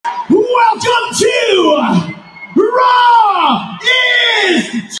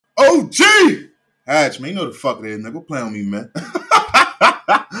Hatch, man. You know the fuck it is, nigga. Go play on me, man.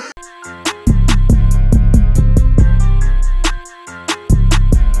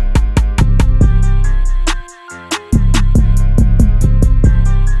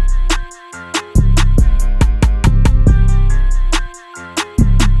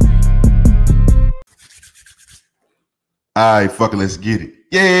 All right, fuck it, let's get it.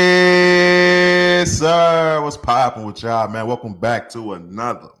 Yes, sir. What's poppin' with y'all, man? Welcome back to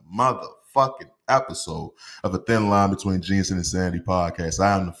another motherfucking episode of A Thin Line Between Genius and Insanity podcast.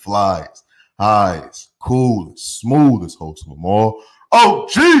 I am the flyest, highest, coolest, smoothest host of them all,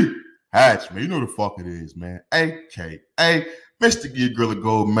 OG Hatch, man. You know the fuck it is, man. AKA Mr. Get Grill a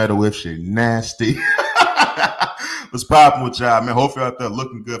Gold Medal if shit nasty. What's poppin' with y'all, man? Hopefully out there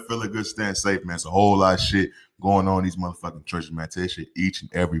looking good, feeling good, staying safe, man. It's a whole lot of shit going on in these motherfucking churches, man. I tell you shit each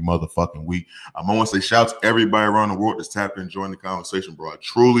and every motherfucking week. I want to say shout out to everybody around the world that's tapped in, joining the conversation, bro. I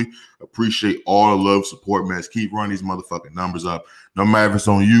truly appreciate all the love, support, man. Let's keep running these motherfucking numbers up. No matter if it's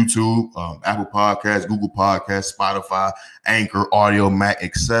on YouTube, Apple Podcasts, Google Podcasts, Spotify, Anchor, Audio Mac,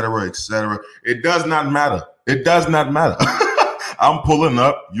 etc., etc. It does not matter. It does not matter. I'm pulling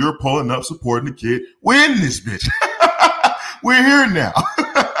up. You're pulling up, supporting the kid. We're in this bitch. We're here now.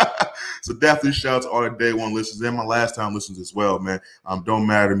 So definitely shout out to all the day one listeners and my last time listeners as well, man. Don't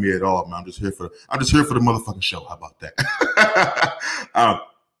matter to me at all, man. I'm just here for the motherfucking show. How about that?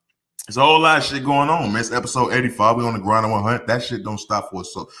 There's a whole lot of shit going on, man. It's episode 85. We on the grind on 100. That shit don't stop for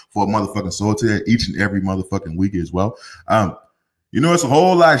a motherfucking soul to each and every motherfucking week as well. It's a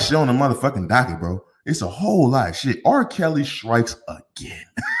whole lot of shit on the motherfucking docket, bro. It's a whole lot of shit. R. Kelly strikes again.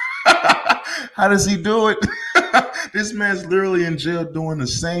 How does he do it? This man's literally in jail doing the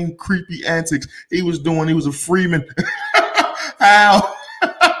same creepy antics he was doing. He was a Freeman. How?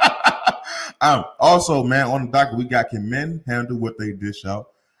 Also, man, on the docket, we got, can men handle what they dish out?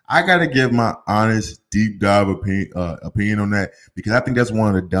 I got to give my honest, deep dive opinion on that, because I think that's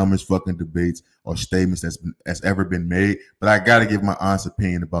one of the dumbest fucking debates or statements that's ever been made. But I got to give my honest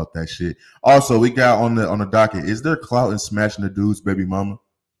opinion about that shit. Also, we got on the docket, is there clout in smashing the dude's baby mama?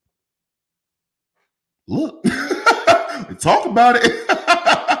 Look, talk about it.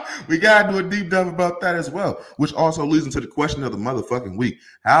 We got to do a deep dive about that as well, which also leads into the question of the motherfucking week.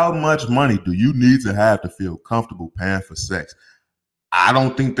 How much money do you need to have to feel comfortable paying for sex? I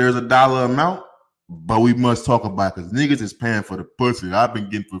don't think there's a dollar amount, but we must talk about it because niggas is paying for the pussy that I've been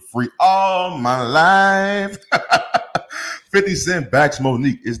getting for free all my life. 50 Cent backs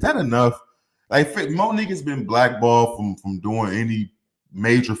Monique. Is that enough? Like, Monique has been blackballed from doing any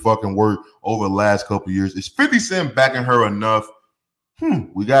major fucking work over the last couple of years. Is 50 Cent backing her enough?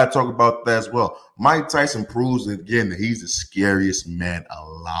 We got to talk about that as well. Mike Tyson proves again that he's the scariest man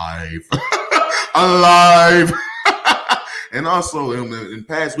alive. Alive. And also, in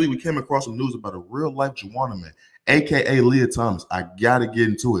past week, we came across some news about a real-life Juwanna Mann, a.k.a. Leah Thomas. I got to get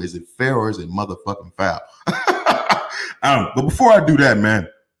into it. Is it fair or is it motherfucking foul? But before I do that, man,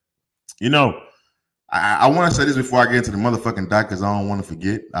 I want to say this before I get into the motherfucking doc because I don't want to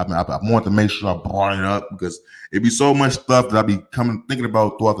forget. I want to make sure I brought it up because it'd be so much stuff that I be thinking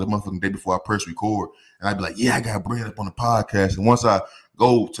about throughout the motherfucking day before I press record. And I'd be like, yeah, I got to bring it up on the podcast. And once I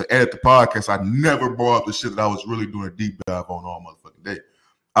go to edit the podcast, I never brought up the shit that I was really doing a deep dive on all motherfucking day.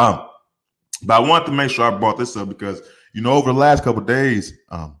 But I wanted to make sure I brought this up because, over the last couple of days,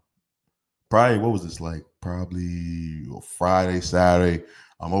 probably, what was this like? Probably Friday, Saturday,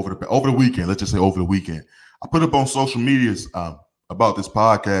 over the weekend. Let's just say over the weekend, I put up on social medias about this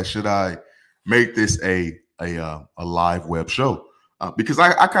podcast. Should I make this a live web show? Because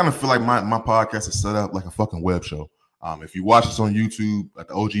I kind of feel like my podcast is set up like a fucking web show. If you watch this on YouTube at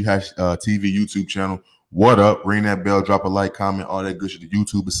the OG TV YouTube channel, what up? Ring that bell, drop a like, comment, all that good shit the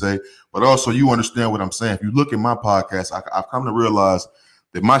YouTubers say. But also, you understand what I'm saying. If you look at my podcast, I've come to realize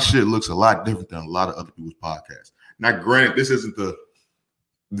that my shit looks a lot different than a lot of other people's podcasts. Now, granted, this isn't the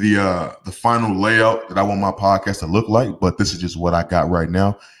final layout that I want my podcast to look like, but this is just what I got right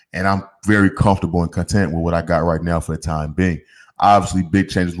now, and I'm very comfortable and content with what I got right now for the time being. Obviously, big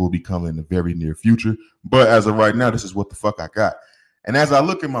changes will be coming in the very near future, but as of right now, this is what the fuck I got. And as I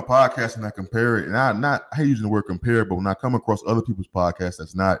look at my podcast and I compare it, and I hate using the word compare, but when I come across other people's podcasts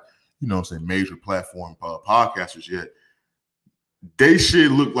that's not, major platform podcasters yet, they shit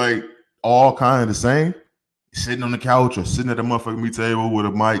look like all kind of the same. Sitting on the couch or sitting at the motherfucking meat table with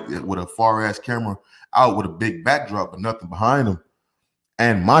a mic, with a far ass camera out with a big backdrop but nothing behind them.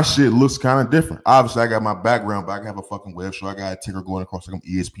 And my shit looks kind of different. Obviously, I got my background, but I have a fucking web show. I got a ticker going across like I'm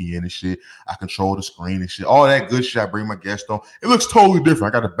ESPN and shit. I control the screen and shit. All that good shit. I bring my guest on. It looks totally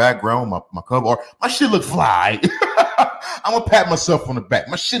different. I got a background, my cover art. My shit look fly. I'm going to pat myself on the back.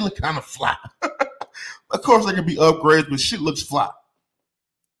 My shit look kind of fly. Of course, there can be upgrades, but shit looks fly.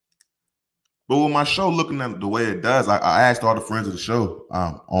 But with my show looking at the way it does, I asked all the friends of the show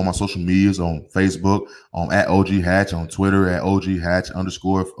on my social medias, on Facebook, at OG Hatch, on Twitter at OG Hatch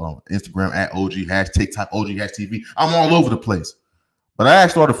 _ Instagram at OG Hatch, TikTok OG Hatch TV. I'm all over the place. But I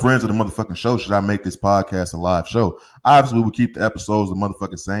asked all the friends of the motherfucking show, should I make this podcast a live show? Obviously, we would keep the episodes the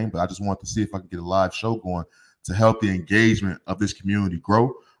motherfucking same, but I just wanted to see if I could get a live show going to help the engagement of this community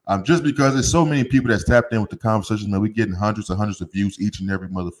grow. Just because there's so many people that's tapped in with the conversations, man, we're getting hundreds of views each and every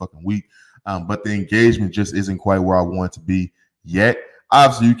motherfucking week. But the engagement just isn't quite where I want it to be yet.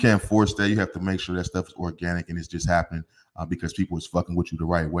 Obviously, you can't force that. You have to make sure that stuff is organic and it's just happening because people is fucking with you the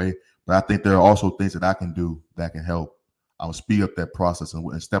right way. But I think there are also things that I can do that can help speed up that process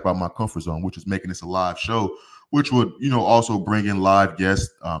and step out of my comfort zone, which is making this a live show, which would, also bring in live guests,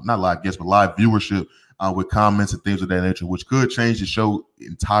 not live guests, but live viewership with comments and things of that nature, which could change the show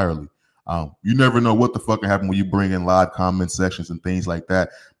entirely. You never know what the fuck can happen when you bring in live comment sections and things like that.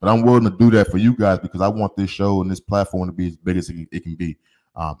 But I'm willing to do that for you guys because I want this show and this platform to be as big as it can be.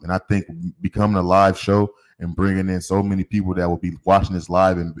 And I think becoming a live show and bringing in so many people that will be watching this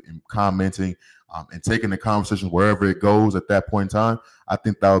live and commenting and taking the conversation wherever it goes at that point in time, I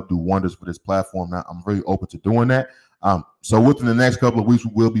think that would do wonders for this platform. Now, I'm very open to doing that. So within the next couple of weeks,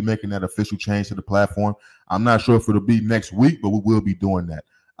 we will be making that official change to the platform. I'm not sure if it'll be next week, but we will be doing that.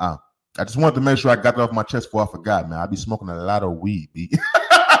 I just wanted to make sure I got that off my chest before I forgot, man. I be smoking a lot of weed, B.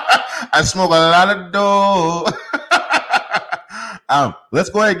 I smoke a lot of dope. Let's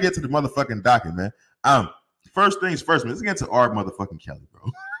go ahead and get to the motherfucking docket, man. First things first, man. Let's get to our motherfucking Kelly,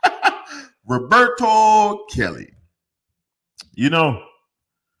 bro. Roberto Kelly.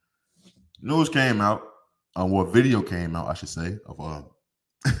 News came out, video came out, I should say, of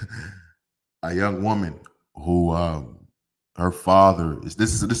a young woman who her father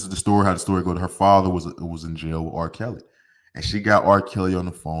this is the story, how the story goes. Her father was in jail with R. Kelly, and she got R. Kelly on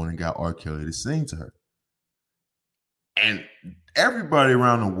the phone and got R. Kelly to sing to her. And everybody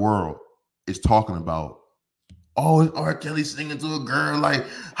around the world is talking about, oh, is R. Kelly singing to a girl, like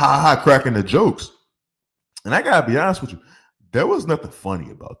cracking the jokes. And I gotta be honest with you, there was nothing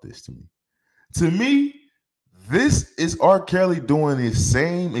funny about this to me. To me, this is R. Kelly doing the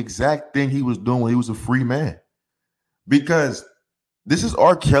same exact thing he was doing when he was a free man. Because this is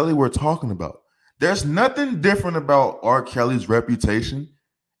R. Kelly we're talking about. There's nothing different about R. Kelly's reputation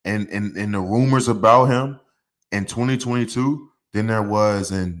and the rumors about him in 2022 than there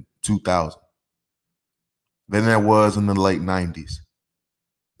was in 2000. Than there was in the late 90s.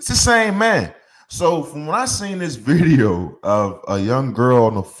 It's the same man. So from when I seen this video of a young girl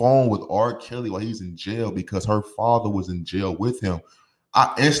on the phone with R. Kelly while he's in jail because her father was in jail with him,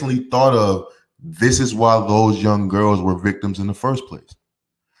 I instantly thought of, this is why those young girls were victims in the first place.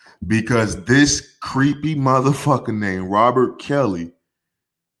 Because this creepy motherfucker named Robert Kelly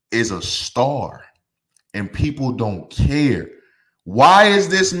is a star and people don't care. Why is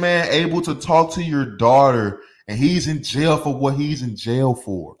this man able to talk to your daughter and he's in jail for what he's in jail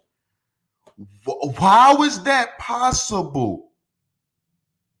for? How is that possible?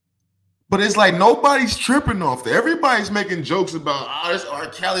 But it's like nobody's tripping off that. Everybody's making jokes about, this R.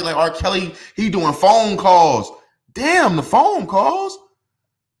 Kelly, like R. Kelly, he doing phone calls. Damn, the phone calls.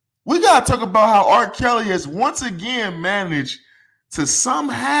 We got to talk about how R. Kelly has once again managed to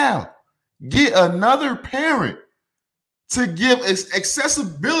somehow get another parent to give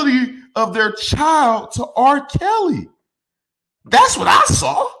accessibility of their child to R. Kelly. That's what I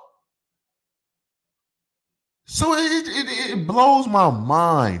saw. So it blows my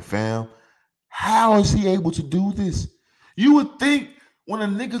mind, fam. How is he able to do this? You would think when a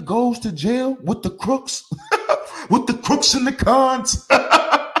nigga goes to jail with the crooks, with the crooks and the cons.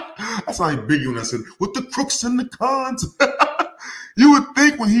 I sound like Biggie when I said, with the crooks and the cons. You would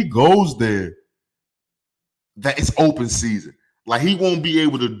think when he goes there that it's open season. Like he won't be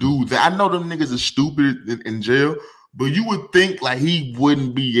able to do that. I know them niggas are stupid in jail, but you would think like he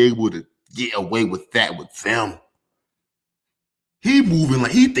wouldn't be able to get away with that with them. He moving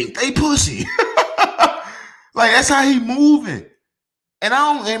like he think they pussy. Like that's how he moving. And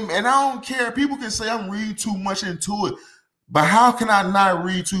I don't care. People can say I'm reading too much into it, but how can I not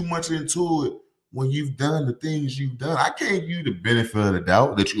read too much into it when you've done the things you've done? I gave you the benefit of the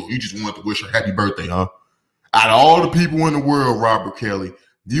doubt that you just wanted to wish her happy birthday, huh? Out of all the people in the world, Robert Kelly,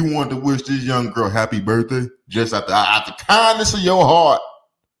 you want to wish this young girl happy birthday just out the kindness of your heart?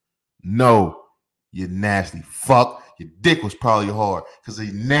 No, you nasty fuck. Your dick was probably hard because they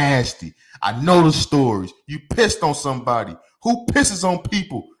nasty. I know the stories. You pissed on somebody. Who pisses on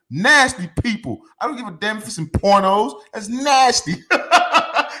people? Nasty people. I don't give a damn if it's in pornos. That's nasty.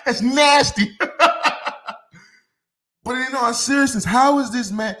 That's nasty. But in all seriousness, how is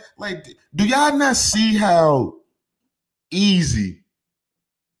this man? Like, do y'all not see how easy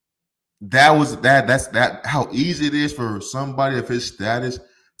that's how easy it is for somebody of his status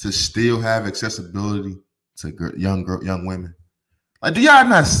to still have accessibility to young women? Like, do y'all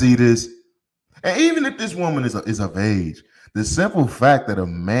not see this? And even if this woman is of age, the simple fact that a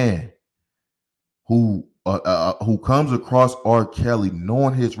man who comes across R. Kelly,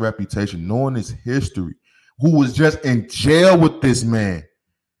 knowing his reputation, knowing his history, who was just in jail with this man,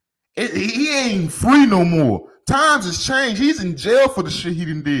 he ain't free no more. Times has changed. He's in jail for the shit he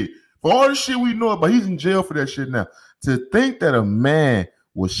done did. For all the shit we know about, he's in jail for that shit now. To think that a man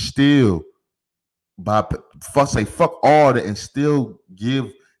was still fuck all that and still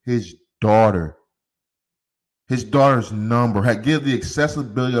give his daughter's number, give the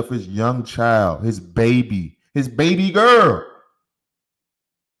accessibility of his young child, his baby girl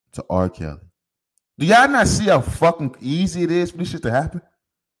to R. Kelly. Do y'all not see how fucking easy it is for this shit to happen?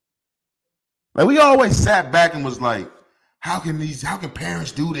 Like, we always sat back and was like, how can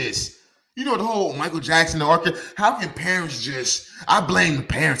parents do this? You know, the whole Michael Jackson and R. Kelly, how can parents I blame the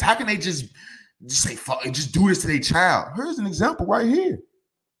parents. How can they just say fuck and just do this to their child? Here's an example right here.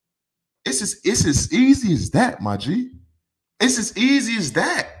 It's as easy as that, my G. It's as easy as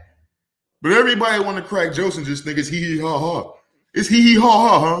that. But everybody want to crack jokes and just think it's hee hee ha ha. It's hee hee ha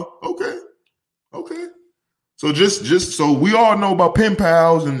ha, huh? Okay. So just so we all know about pen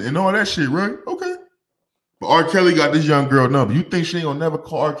pals and all that shit, right? Okay. But R. Kelly got this young girl number. You think she ain't gonna never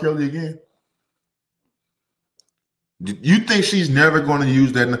call R. Kelly again? You think she's never gonna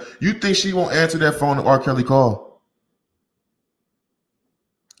use that? You think she won't answer that phone if R. Kelly call?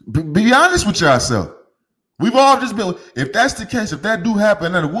 Be honest with yourself. We've all just been, if that's the case, if that do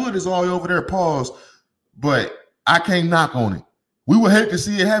happen, then the wood is all over there, pause. But I can't knock on it. We would hate to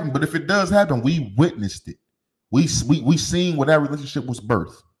see it happen, but if it does happen, we witnessed it. We seen what that relationship was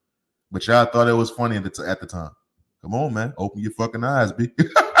birthed. But y'all thought it was funny at the time. Come on, man. Open your fucking eyes, B.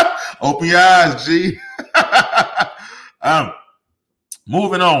 Open your eyes, G.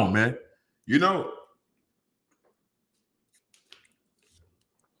 Moving on, man. You know,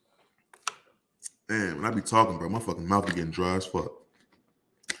 man, when I be talking, bro, my fucking mouth be getting dry as fuck.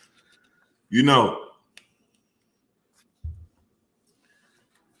 You know,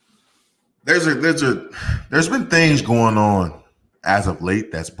 there's been things going on as of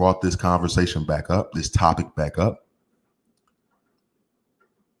late that's brought this conversation back up, this topic back up.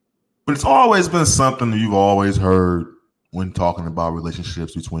 But it's always been something that you've always heard when talking about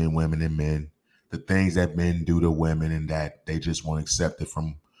relationships between women and men, the things that men do to women and that they just won't accept it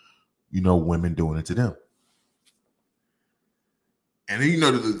from, women doing it to them. And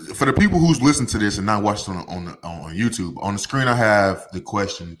for the people who's listened to this and not watched on YouTube, on the screen I have the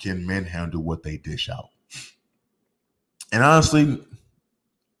question: can men handle what they dish out? And honestly,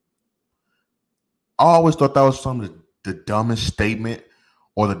 I always thought that was some of the dumbest statement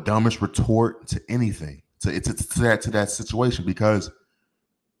or the dumbest retort to anything, to that situation, because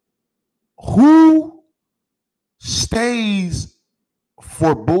who stays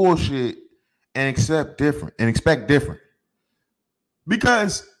for bullshit and expect different?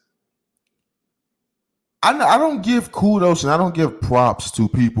 Because I don't give kudos and I don't give props to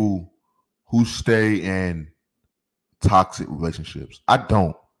people who stay in toxic relationships. I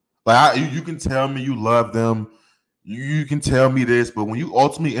don't. Like, you can tell me you love them. You can tell me this, but when you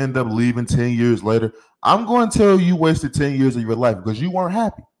ultimately end up leaving 10 years later, I'm going to tell you wasted 10 years of your life because you weren't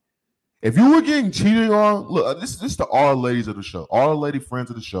happy. If you were getting cheated on, look, this is to all ladies of the show, all lady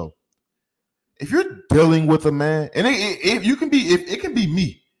friends of the show. If you're dealing with a man, and it can be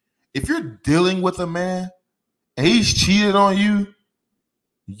me. If you're dealing with a man and he's cheated on you,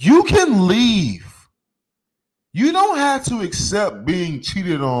 you can leave. You don't have to accept being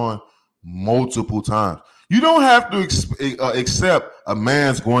cheated on multiple times. You don't have to accept a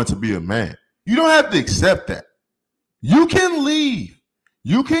man's going to be a man. You don't have to accept that. You can leave.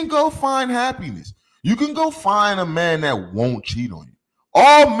 You can go find happiness. You can go find a man that won't cheat on you.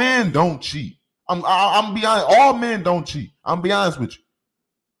 All men don't cheat. I'm be honest. All men don't cheat. I'm be honest with you.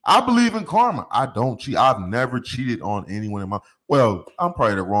 I believe in karma. I don't cheat. I've never cheated on anyone in my. Well, I'm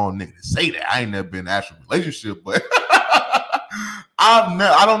probably the wrong nigga to say that. I ain't never been in an actual relationship, but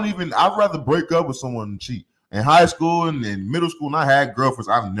I'd rather break up with someone than cheat. In high school and in middle school, and I had girlfriends.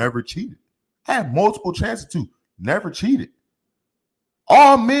 I've never cheated. I had multiple chances to. Never cheated.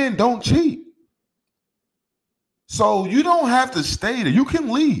 All men don't cheat. So you don't have to stay there. You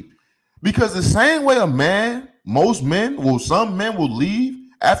can leave. Because the same way some men will leave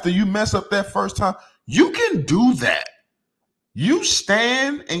after you mess up that first time. You can do that. You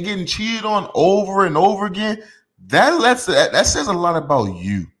stand and getting cheated on over and over again. that says a lot about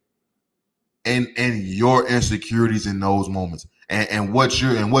you and your insecurities in those moments and what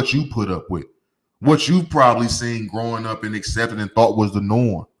you put up with, what you've probably seen growing up and accepted and thought was the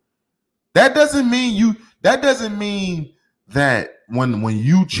norm. That doesn't mean that when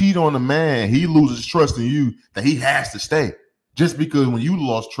you cheat on a man, he loses trust in you, that he has to stay. Just because when you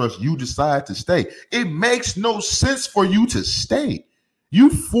lost trust, you decide to stay. It makes no sense for you to stay. You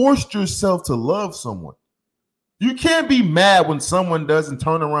forced yourself to love someone. You can't be mad when someone doesn't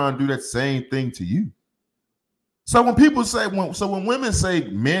turn around and do that same thing to you. So when women say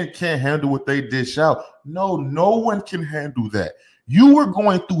men can't handle what they dish out, no one can handle that. You were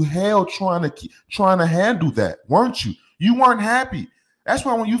going through hell trying to handle that, weren't you? You weren't happy. That's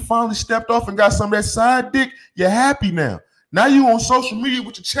why when you finally stepped off and got some of that side dick, you're happy now. Now you on social media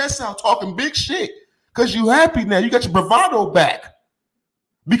with your chest out talking big shit because you happy now. You got your bravado back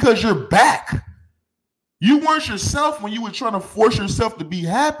because you're back. You weren't yourself when you were trying to force yourself to be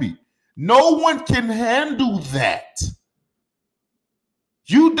happy. No one can handle that.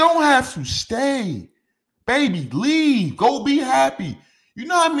 You don't have to stay. Baby, leave. Go be happy. You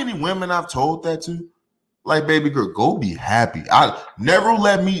know how many women I've told that to? Like, baby girl, go be happy. Never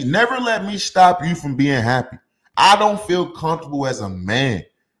let me stop you from being happy. I don't feel comfortable as a man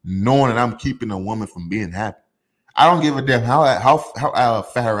knowing that I'm keeping a woman from being happy. I don't give a damn how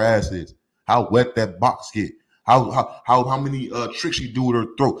fat her ass is, how wet that box get, how many tricks she do with her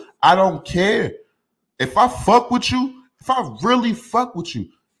throat. I don't care. If I fuck with you, if I really fuck with you,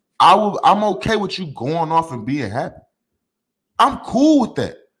 I'm okay with you going off and being happy. I'm cool with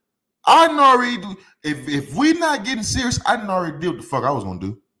that. I didn't already do. If we not getting serious, I didn't already do what the fuck I was gonna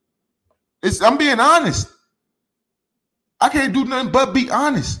do. I'm being honest. I can't do nothing but be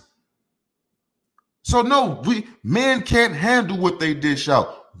honest. So no, men can't handle what they dish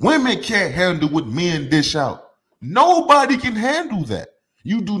out. Women can't handle what men dish out. Nobody can handle that.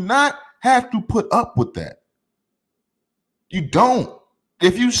 You do not have to put up with that. You don't.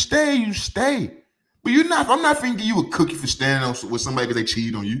 If you stay, you stay. But I'm not finna give you a cookie for standing with somebody because they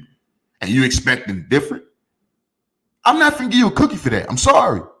cheated on you and you expecting different. I'm not finna give you a cookie for that. I'm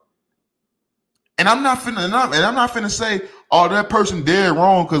sorry. And I'm not finna say, oh, that person did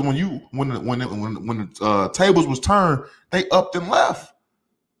wrong because when the tables was turned, they upped and left.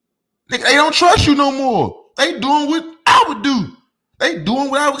 They don't trust you no more. They doing what I would do. They doing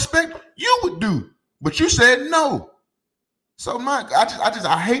what I would expect you would do. But you said no. So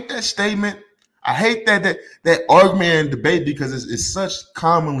I hate that statement. I hate that argument and debate because it's such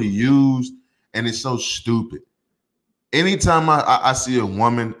commonly used and it's so stupid. Anytime I see a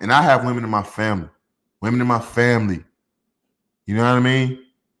woman, and I have women in my family, you know what I mean?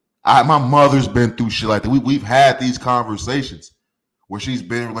 My mother's been through shit like that. We've had these conversations where she's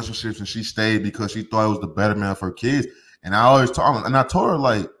been in relationships and she stayed because she thought it was the better man for her kids. And I told her,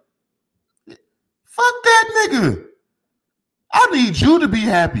 like, fuck that nigga. I need you to be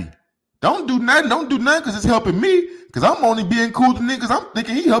happy. Don't do nothing because it's helping me. Because I'm only being cool to niggas. I'm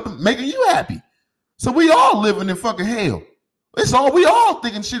thinking he making you happy. So we all living in fucking hell. We all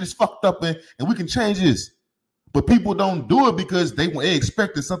thinking shit is fucked up and we can change this. But people don't do it because they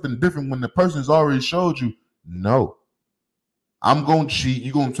expected something different when the person's already showed you, no. I'm going to cheat.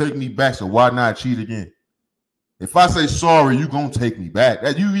 You're going to take me back, so why not cheat again? If I say sorry, you're going to take me back.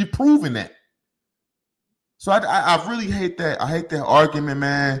 You're proving that. So I really hate that. I hate that argument,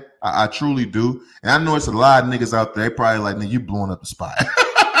 man. I truly do. And I know it's a lot of niggas out there. They probably like, nigga, you blowing up the spot.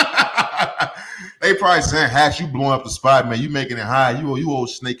 They probably saying, Hash, you blowing up the spot, man. You making it high. You old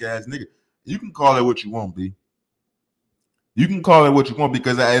snake ass nigga. You can call it what you want, B. You can call it what you want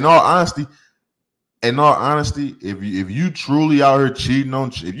because in all honesty, if you truly out here cheating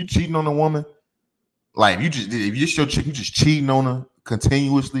on a woman, like if you're your chick, you just cheating on her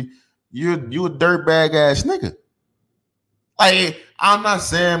continuously, you a dirtbag ass nigga. Like, I'm not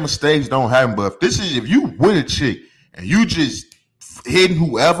saying mistakes don't happen, but if you with a chick and you just hitting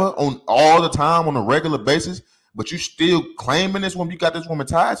whoever on all the time on a regular basis, but you still claiming this woman, you got this woman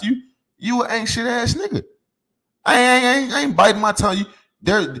tied to you, you ain't shit ass nigga. I ain't biting my tongue.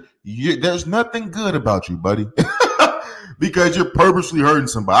 There's nothing good about you, buddy, because you're purposely hurting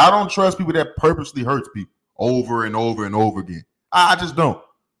somebody. I don't trust people that purposely hurts people over and over and over again. I just don't.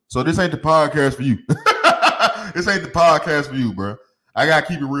 So this ain't the podcast for you. This ain't the podcast for you, bro. I gotta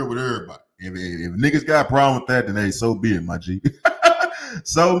keep it real with everybody. If niggas got a problem with that, then hey, so be it, my G.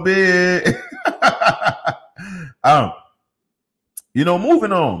 So be it.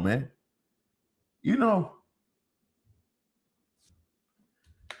 Moving on, man.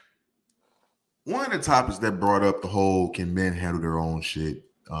 One of the topics that brought up the whole can men handle their own shit,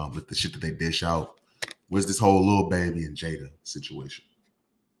 with the shit that they dish out, was this whole Lil Baby and Jada situation.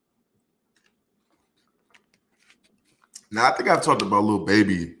 Now, I think I've talked about Lil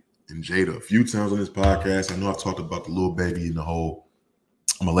Baby and Jada a few times on this podcast. I know I've talked about the Lil Baby and the whole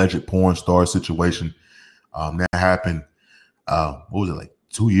alleged porn star situation. That happened, what was it, like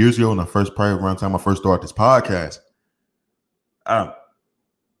 2 years ago, when I first, probably around the time I first started this podcast.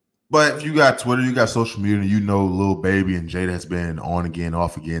 But if you got Twitter, you got social media, you know Lil Baby and Jada has been on again,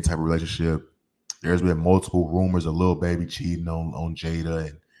 off again type of relationship. There's been multiple rumors of Lil Baby cheating on Jada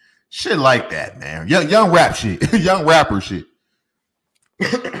and shit like that, man. Young rap shit. Young rapper shit.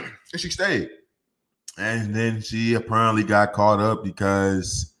 And she stayed. And then she apparently got caught up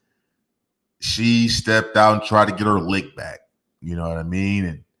because she stepped out and tried to get her lick back. You know what I mean?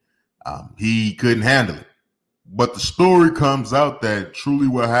 And he couldn't handle it. But the story comes out that truly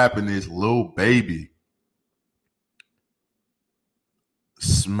what happened is Lil Baby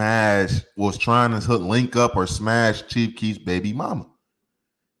was trying to link up or smash Chief Keef's baby mama.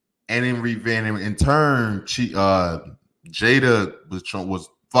 And in turn, Jada was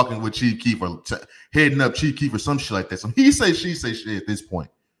fucking with Chief Keef or heading up Chief Keef or some shit like that. So he say, she say shit at this point.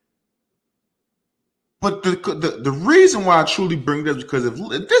 But the reason why I truly bring this is because if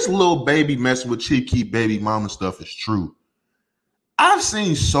this Lil Baby messing with Chief Keef baby mama stuff is true, I've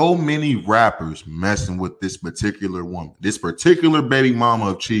seen so many rappers messing with this particular woman, this particular baby mama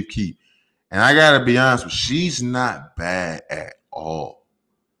of Chief Keef. And I gotta be honest with you, she's not bad at all.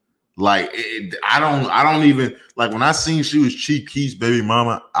 Like, I don't even, like, when I seen she was Chief Keef's baby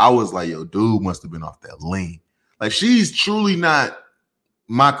mama, I was like, yo, dude must have been off that lean. Like, she's truly not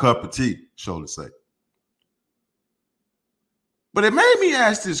my cup of tea, so to say. But it made me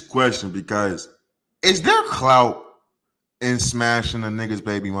ask this question because is there clout in smashing a nigga's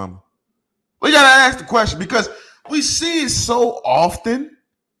baby mama? We gotta ask the question because we see it so often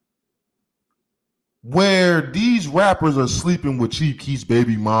where these rappers are sleeping with Chief Keef's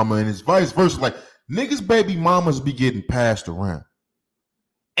baby mama and it's vice versa. Like, niggas' baby mamas be getting passed around.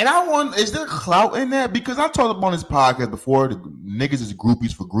 And I wonder, is there clout in that? Because I talked about on this podcast before, the niggas is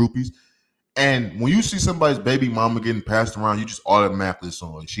groupies for groupies. And when you see somebody's baby mama getting passed around, you just automatically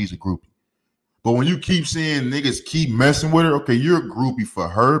assume like she's a groupie. But when you keep seeing niggas keep messing with her, okay, you're a groupie for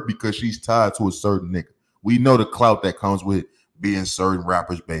her because she's tied to a certain nigga. We know the clout that comes with being certain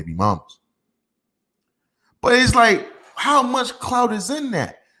rappers' baby mamas. But it's like, how much clout is in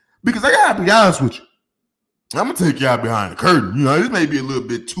that? Because I gotta be honest with you. I'm gonna take y'all behind the curtain. You know, this may be a little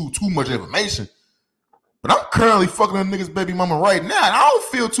bit too much information. But I'm currently fucking a nigga's baby mama right now, and I don't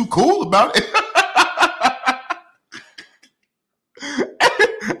feel too cool about it.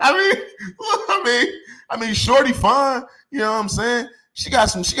 I mean, shorty fine. You know what I'm saying? She got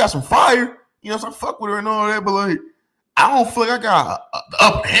some fire. You know, so I fuck with her and all that. But like, I don't feel like I got the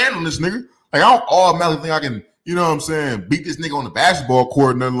upper hand on this nigga. Like, I don't automatically think I can, you know what I'm saying, beat this nigga on the basketball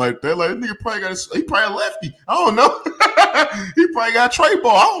court or nothing like that. Like, this nigga probably he probably a lefty. I don't know. He probably got a tray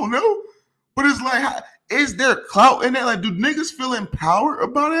ball. I don't know. But it's like, is there clout in that? Like, do niggas feel empowered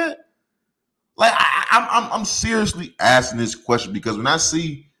about it? Like, I'm seriously asking this question because when I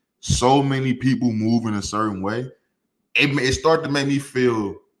see so many people move in a certain way, it started to make me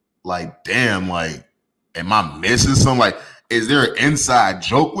feel like, damn, like, am I missing something? Like, is there an inside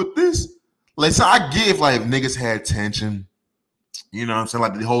joke with this? Like, so I get if, like, if niggas had tension, you know what I'm saying?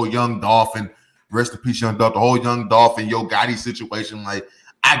 Like, the whole Young Dolphin, rest in peace, Young Dolphin, the whole Young Dolphin, Yo Gotti situation, like,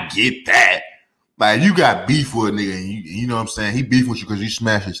 I get that. Like, you got beef with a nigga, and you know what I'm saying? He beef with you because you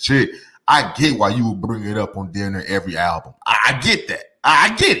smashed his chick. I get why you would bring it up on dinner every album. I get that.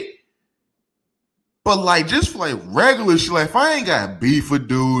 I get it. But, like, just for, like, regular shit, like, if I ain't got beef with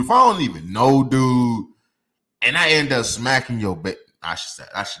dude, if I don't even know dude, and I end up smacking your baby, I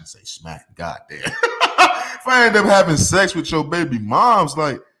shouldn't say smack, goddamn. If I end up having sex with your baby moms,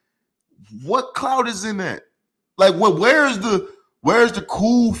 like, what clout is in that? Like, where's the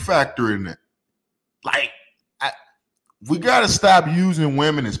cool factor in that? Like, we gotta stop using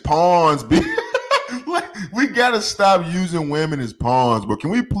women as pawns. Like, we gotta stop using women as pawns. But can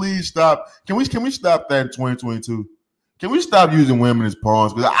we please stop? Can we stop that in 2022? Can we stop using women as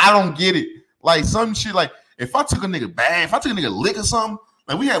pawns? Because I don't get it. Like, some shit. Like, if I took a nigga bag, if I took a nigga lick or something,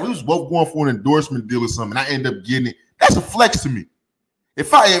 like we was both going for an endorsement deal or something, and I end up getting it. That's a flex to me.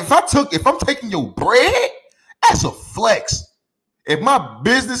 If I'm taking your bread, that's a flex. If my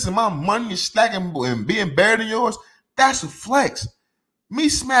business and my money is stacking and being better than yours, that's a flex. Me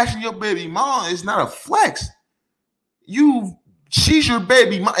smashing your baby mom is not a flex. She's your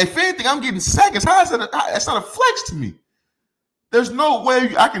baby mom. If anything, I'm getting seconds. How is that? That's not a flex to me. There's no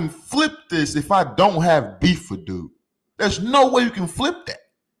way I can flip this if I don't have beef with dude. There's no way you can flip that.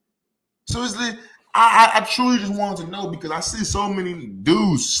 So I truly just wanted to know because I see so many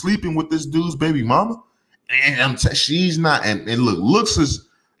dudes sleeping with this dude's baby mama, and she's not. And look, looks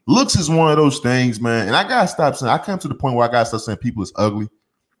is one of those things, man. And I gotta stop saying. I come to the point where I gotta stop saying people is ugly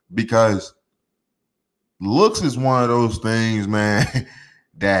because looks is one of those things, man.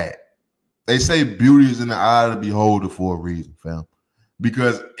 That they say beauty is in the eye of the beholder for a reason, fam.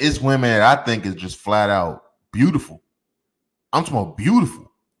 Because it's women that I think is just flat out beautiful. I'm talking about beautiful.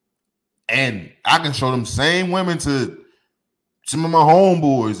 And I can show them same women to some of my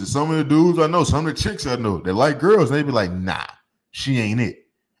homeboys and some of the dudes I know, some of the chicks I know that like girls. They be like, nah, she ain't it.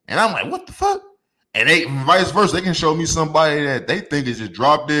 And I'm like, what the fuck? And they vice versa. They can show me somebody that they think is just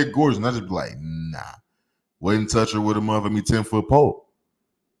drop dead gorgeous. And I just be like, nah, wouldn't touch her with a motherfucking 10-foot pole.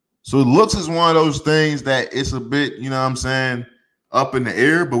 So looks is one of those things that it's a bit, you know what I'm saying, up in the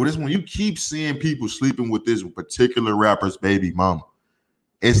air. But this when you keep seeing people sleeping with this particular rapper's baby mama,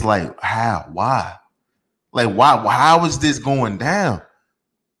 it's like, how? Why? Like, why? How is this going down?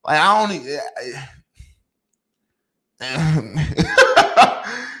 Like, I don't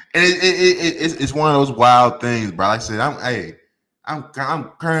it's one of those wild things, bro. Like I said, I'm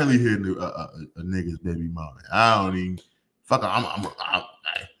currently hitting a nigga's baby mama. I don't even fuck. I'm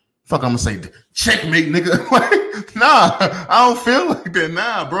gonna say checkmate, nigga. Like, nah, I don't feel like that.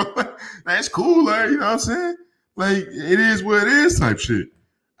 Nah, bro. Like, that's cool, like, you know what I'm saying? Like, it is what it is, type shit.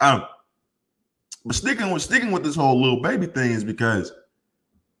 But sticking with this whole little baby thing is because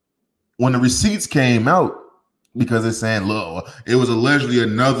when the receipts came out, because it's saying, look, it was allegedly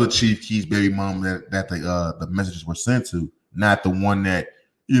another Chief Keef's baby mom that the messages were sent to, not the one that,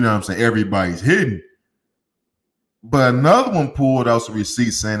 you know what I'm saying, everybody's hidden. But another one pulled out some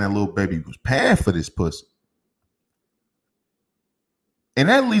receipts saying that little baby was paying for this pussy. And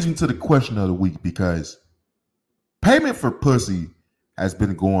that leads me to the question of the week, because payment for pussy has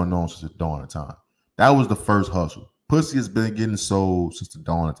been going on since the dawn of time. That was the first hustle. Pussy has been getting sold since the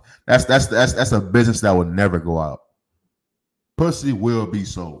dawn of time. That's a business that will never go out. Pussy will be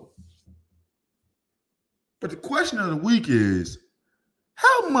sold. But the question of the week is,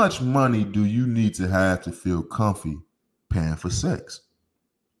 how much money do you need to have to feel comfy paying for sex?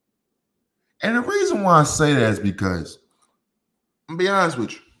 And the reason why I say that is because, I'm gonna be honest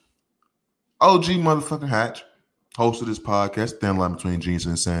with you, OG motherfucking Hatch, host of this podcast, Thin Line Between Genius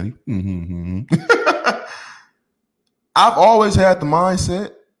and Insanity. I've always had the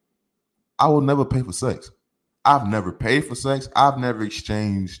mindset, I will never pay for sex. I've never paid for sex. I've never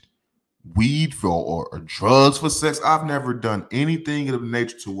exchanged weed for or drugs for sex. I've never done anything of the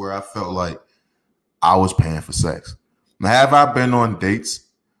nature to where I felt like I was paying for sex. Now, have I been on dates?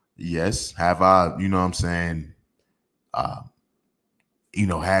 Yes. Have I, you know what I'm saying,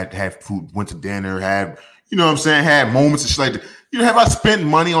 had food, went to dinner, had, you know what I'm saying, had moments and shit like that. You know, have I spent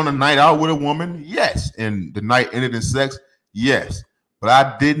money on a night out with a woman? Yes. And the night ended in sex? Yes. But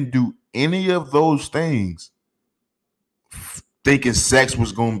I didn't do any of those things thinking sex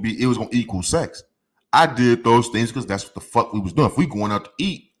was going to equal sex. I did those things because that's what the fuck we was doing. If we going out to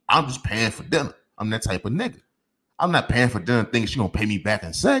eat, I'm just paying for dinner. I'm that type of nigga. I'm not paying for dinner thinking she going to pay me back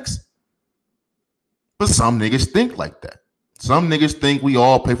in sex. But some niggas think like that. Some niggas think we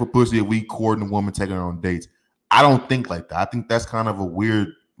all pay for pussy if we courting a woman, taking her on dates. I don't think like that. I think that's kind of a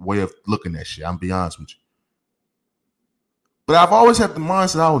weird way of looking at shit. I'm be honest with you. But I've always had the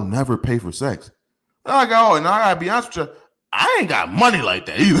mindset I will never pay for sex. And I gotta be honest with you, I ain't got money like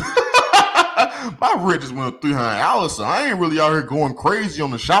that either. My rent just went up $300, so I ain't really out here going crazy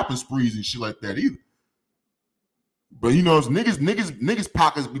on the shopping sprees and shit like that either. But you know, niggas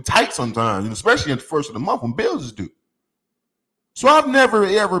pockets be tight sometimes, and especially at the first of the month when bills is due. So I've never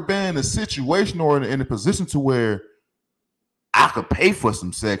ever been in a situation or in a position to where I could pay for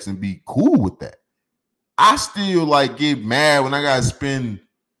some sex and be cool with that. I still like get mad when I gotta spend,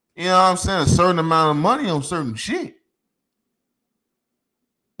 you know what I'm saying, a certain amount of money on certain shit.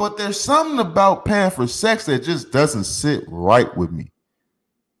 But there's something about paying for sex that just doesn't sit right with me.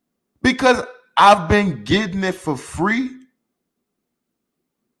 Because I've been getting it for free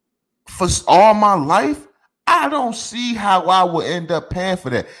for all my life. I don't see how I would end up paying for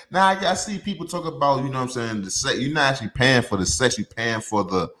that. Now, I see people talk about, you know what I'm saying, the sex. You're not actually paying for the sex. You're paying for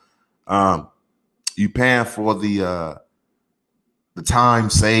the time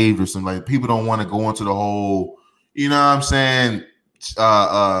saved or something. Like, people don't want to go into the whole, you know what I'm saying,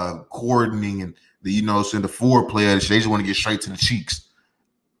 coordinating and the, you know, saying the foreplay. They just want to get straight to the cheeks.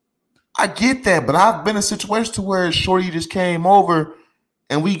 I get that, but I've been in situations to where shorty just came over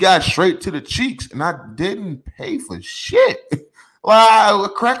and we got straight to the cheeks, and I didn't pay for shit. Like, I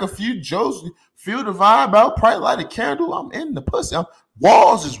would crack a few jokes, feel the vibe out, probably light a candle. I'm in the pussy.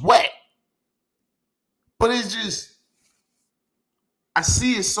 Walls is wet. But it's just, I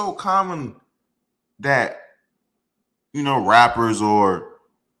see it so common that, rappers or,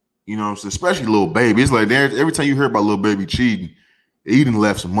 especially Lil Baby. It's like every time you hear about Lil Baby cheating, he done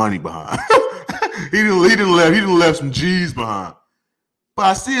left some money behind. he done left some G's behind. But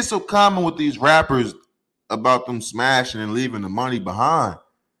I see it so common with these rappers about them smashing and leaving the money behind.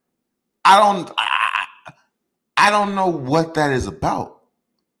 I don't know what that is about.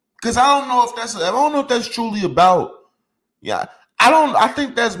 Because I don't know if that's truly about. Yeah, I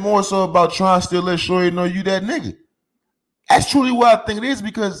think that's more so about trying to still let Shorty know you that nigga. That's truly what I think it is,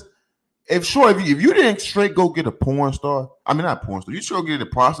 because if you didn't straight go get a porn star, I mean not porn star, you straight go get a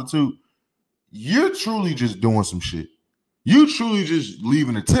prostitute, you're truly just doing some shit. You truly just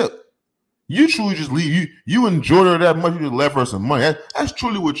leaving a tip. You truly just leave. You enjoyed her that much, you just left her some money. That's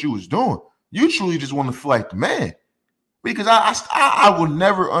truly what you was doing. You truly just want to feel like the man. Because I will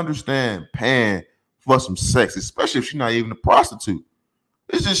never understand paying for some sex, especially if she's not even a prostitute.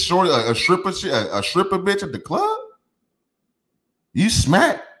 It's just short a stripper bitch at the club. You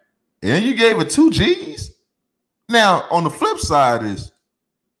smacked, and then you gave her 2 G's. Now, on the flip side is,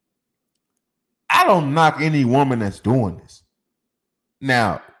 I don't knock any woman that's doing this.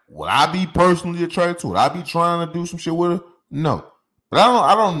 Now, would I be personally attracted to it? Would I be trying to do some shit with her? No. But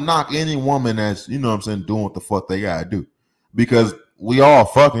I don't knock any woman that's, doing what the fuck they gotta do. Because we all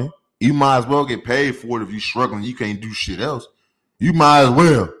fucking. You might as well get paid for it if you struggling. You can't do shit else. You might as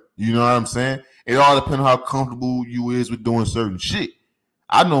well. You know what I'm saying? It all depends on how comfortable you is with doing certain shit.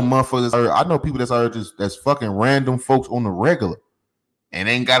 I know motherfuckers. I know people that's fucking random folks on the regular, and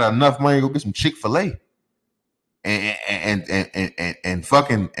ain't got enough money to go get some Chick-fil-A, and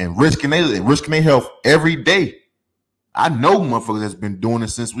fucking and risking their health every day. I know motherfuckers that's been doing it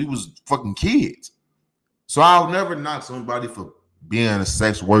since we was fucking kids. So I'll never knock somebody for being a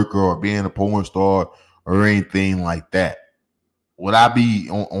sex worker or being a porn star or anything like that. Would I be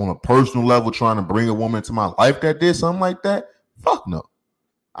on a personal level trying to bring a woman into my life that did something like that? Fuck no.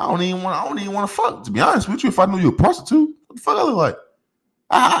 I don't even want to fuck. To be honest with you, if I knew you a prostitute, what the fuck I look like?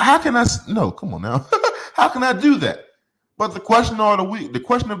 How can I? No, come on now. How can I do that? But the question of the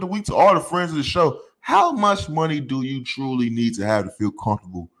week to all the friends of the show: how much money do you truly need to have to feel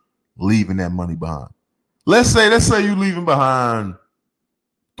comfortable leaving that money behind? Let's say you leaving behind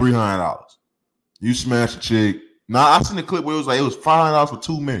 $300. You smash a chick. Now I seen a clip where it was $500 for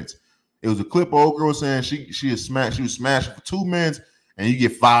 2 minutes. It was a clip of old girl saying she was smashing for 2 minutes, and you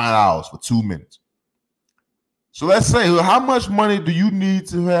get $5 for 2 minutes. So let's say, how much money do you need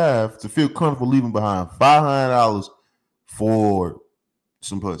to have to feel comfortable leaving behind $500 for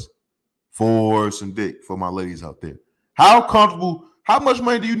some pussy, for some dick, for my ladies out there? How much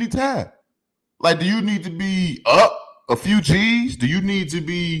money do you need to have? Like, do you need to be up a few G's? Do you need to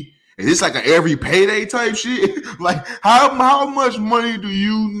be, is this like an every payday type shit? Like, how much money do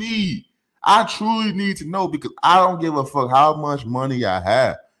you need? I truly need to know, because I don't give a fuck how much money I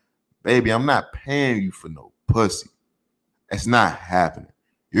have. Baby, I'm not paying you for no pussy. It's not happening.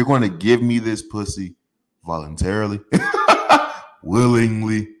 You're going to give me this pussy voluntarily,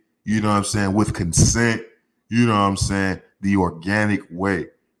 willingly, you know what I'm saying, with consent, you know what I'm saying, the organic way.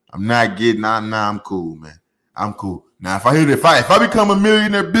 I'm not getting out. Nah, I'm cool, man. I'm cool. Now, if I become a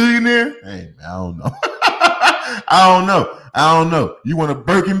millionaire, billionaire, hey, man, I don't know. I don't know. You want a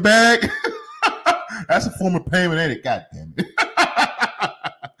Birkin bag? That's a form of payment, ain't it? God damn it.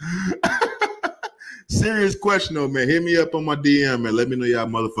 Serious question, though, man. Hit me up on my DM, man. Let me know y'all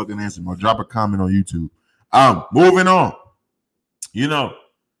motherfucking answer, or drop a comment on YouTube. Moving on.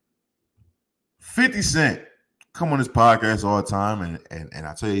 50 Cent come on this podcast all the time, and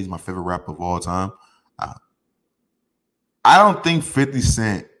I tell you, he's my favorite rapper of all time. I don't think 50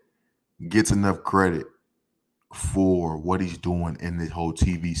 Cent gets enough credit for what he's doing in this whole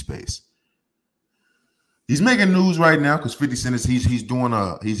TV space. He's making news right now because 50 Cent is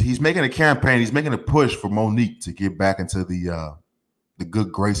he's making a campaign. He's making a push for Monique to get back into the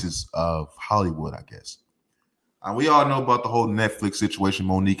good graces of Hollywood, I guess. We all know about the whole Netflix situation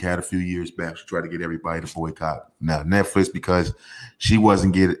Monique had a few years back. She tried to get everybody to boycott now Netflix because she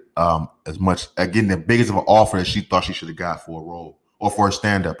wasn't getting getting as big as of an offer as she thought she should have got for a role or for a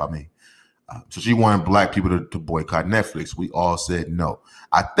stand-up. So she wanted black people to boycott Netflix. We all said no.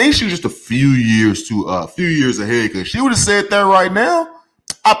 I think she was just a few years ahead, because she would have said that right now,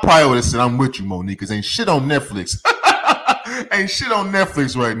 I probably would have said, I'm with you, Monique, because ain't shit on Netflix. Ain't shit on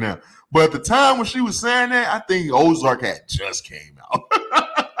Netflix right now. But at the time when she was saying that, I think Ozark had just came out.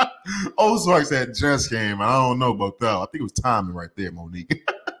 Ozarks had just came out. I don't know about that. I think it was timing right there, Monique.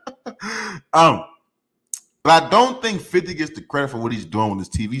 But I don't think 50 gets the credit for what he's doing with his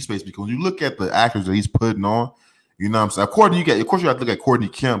TV space, because when you look at the actors that he's putting on, you know what I'm saying? Of course, you got to look at Courtney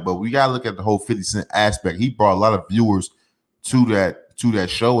Kemp, but we got to look at the whole 50 Cent aspect. He brought a lot of viewers to that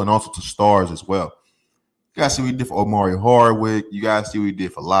show and also to stars as well. You got to see what he did for Omari Hardwick. You got to see what he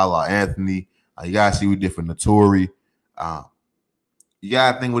did for Lala Anthony. You got to see what he did for Notori. You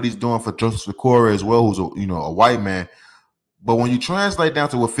got to think what he's doing for Joseph Sikora as well, who's a white man. But when you translate down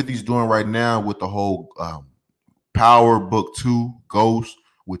to what 50's doing right now with the whole Power Book 2 Ghost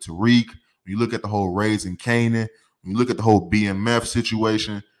with Tariq, when you look at the whole Raising Kanan, when you look at the whole BMF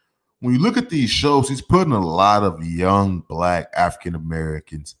situation, when you look at these shows, he's putting a lot of young Black African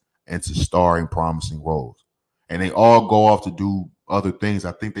Americans into starring promising roles. And they all go off to do other things.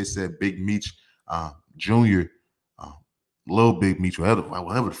 I think they said Big Meech Jr., Lil Big Meech, whatever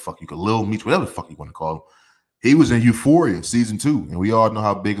the fuck you call Lil Meech, whatever the fuck you want to call him. He was in Euphoria season 2, and we all know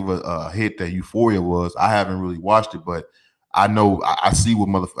how big of a hit that Euphoria was. I haven't really watched it, but I know I see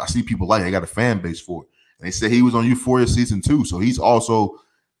I see people like it. They got a fan base for it. And they said he was on Euphoria season 2, so he's also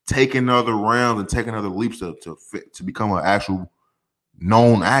taking other rounds and taking other leaps to become an actual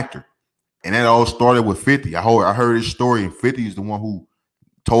known actor. And that all started with 50. I heard his story, and 50 is the one who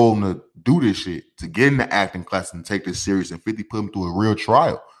told him to do this shit, to get in the acting class and take this serious. And 50 put him through a real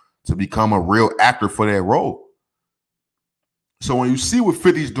trial to become a real actor for that role. So when you see what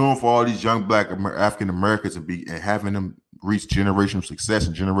 50's doing for all these young Black African Americans and having them reach generational success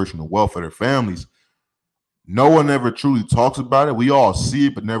and generational wealth for their families, no one ever truly talks about it. We all see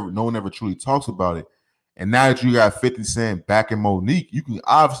it, but no one ever truly talks about it. And now that you got 50 Cent back in Monique, you can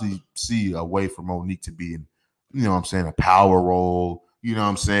obviously see a way for Monique to be in, a power role. You know what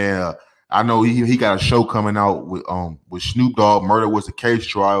I'm saying? I know he got a show coming out with Snoop Dogg, Murder Was the Case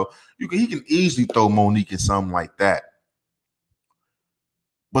trial. He can easily throw Monique in something like that.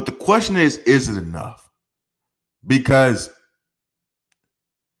 But the question is it enough? Because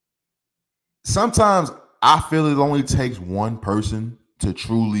sometimes I feel it only takes one person to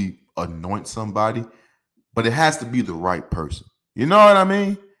truly anoint somebody, but it has to be the right person. You know what I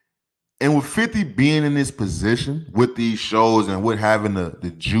mean? And with 50 being in this position with these shows and with having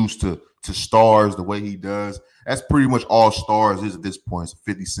the juice to stars the way he does, that's pretty much all Stars is at this point. It's a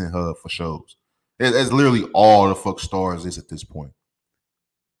 50 Cent hub for shows. That's literally all the fuck Stars is at this point.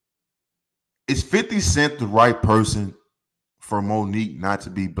 Is 50 Cent the right person for Monique not to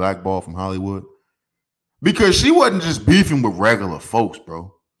be blackballed from Hollywood? Because she wasn't just beefing with regular folks,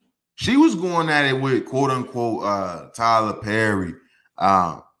 bro. She was going at it with quote unquote Tyler Perry.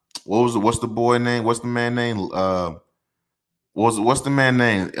 What's the boy name? What's the man name? What's the man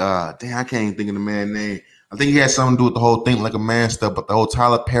name? Damn, I can't even think of the man name. I think he had something to do with the whole thing, like a man stuff, but the whole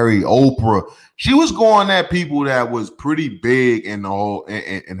Tyler Perry, Oprah. She was going at people that was pretty big in the whole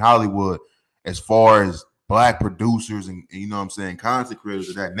in Hollywood as far as Black producers and you know what I'm saying, content creators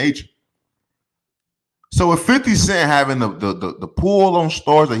of that nature. So with 50 Cent having the pull on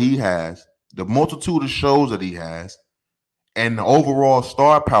stars that he has, the multitude of shows that he has, and the overall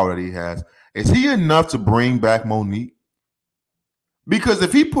star power that he has, is he enough to bring back Monique? Because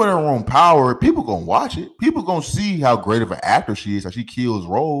if he put her on Power, people gonna watch it. People gonna see how great of an actor she is, how she kills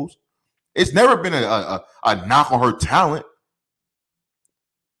roles. It's never been a knock on her talent.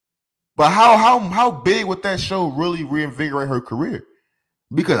 But how big would that show really reinvigorate her career?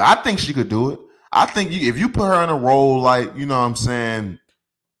 Because I think she could do it. I think if you put her in a role like, you know what I'm saying,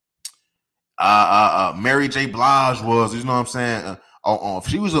 Mary J. Blige was, you know what I'm saying, if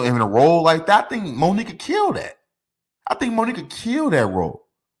she was in a role like that, I think Monique could kill that. I think Monique could kill that role.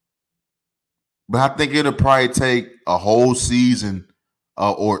 But I think it'll probably take a whole season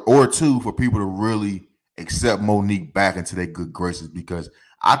or two for people to really accept Monique back into their good graces, because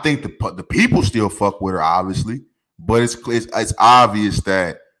I think the people still fuck with her, obviously, but it's obvious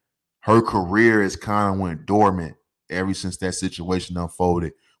that her career has kind of went dormant ever since that situation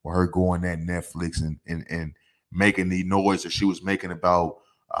unfolded with her going at Netflix and making the noise that she was making about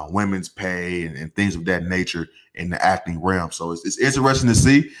women's pay and things of that nature in the acting realm. So it's interesting to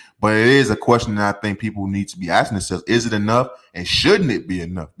see, but it is a question that I think people need to be asking themselves: is it enough, and shouldn't it be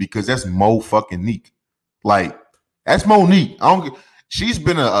enough? Because that's Mo fucking Neek. Like, that's Monique. She's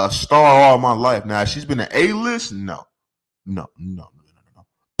been a star all my life. Now she's been an A-list. No.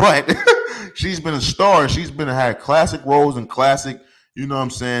 But she's been a star. She's had classic roles and classic, you know what I'm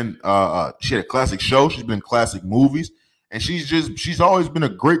saying? She had a classic show. She's been in classic movies, and she's always been a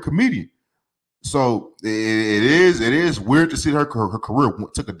great comedian. So it is weird to see her career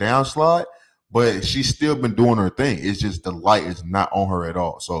took a downslide, but she's still been doing her thing. It's just the light is not on her at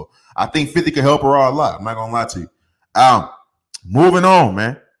all. So I think 50 can help her out a lot. I'm not gonna lie to you. Moving on,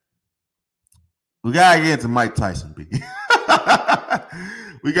 man. We gotta get into Mike Tyson, B.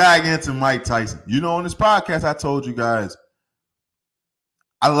 We gotta get into Mike Tyson. You know, on this podcast, I told you guys,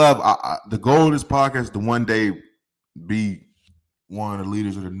 the goal of this podcast is to one day be one of the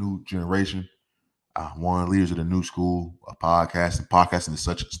leaders of the new generation, one of the leaders of the new school of podcasting. Podcasting is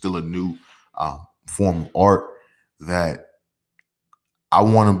still a new form of art that I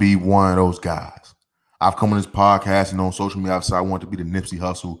want to be one of those guys. I've come on this podcast and on social media, I've said I want to be the Nipsey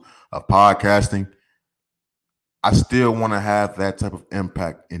Hussle of podcasting. I still want to have that type of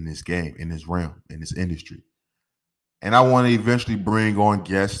impact in this game, in this realm, in this industry. And I want to eventually bring on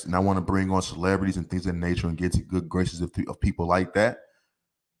guests, and I want to bring on celebrities and things of that nature and get to good graces of people like that.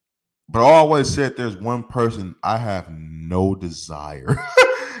 But I always said there's one person I have no desire,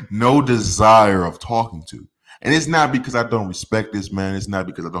 no desire of talking to. And it's not because I don't respect this man. It's not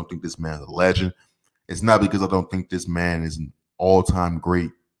because I don't think this man is a legend. It's not because I don't think this man is an all-time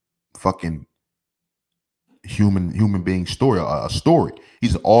great fucking human being story, a story.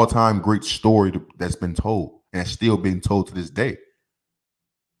 He's an all-time great story that's been told and still being told to this day.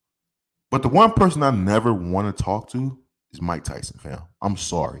 But the one person I never want to talk to is Mike Tyson, fam. I'm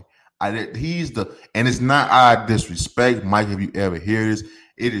sorry. And it's not out of disrespect, Mike, if you ever hear this,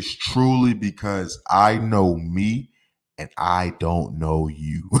 it is truly because I know me and I don't know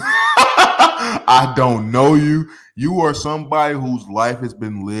you. I don't know you. You are somebody whose life has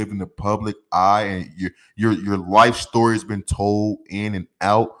been lived in the public eye, and your life story has been told in and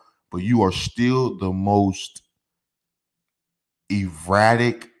out, but you are still the most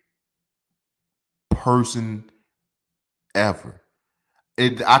erratic person ever.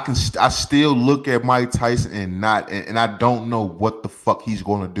 I still look at Mike Tyson and I don't know what the fuck he's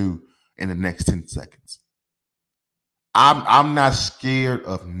going to do in the next 10 seconds. I'm not scared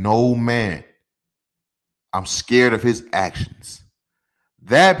of no man. I'm scared of his actions.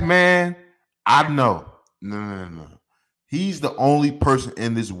 That man, I know. No. He's the only person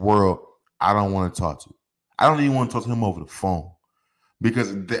in this world I don't want to talk to. I don't even want to talk to him over the phone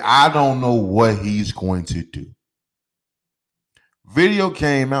because I don't know what he's going to do. Video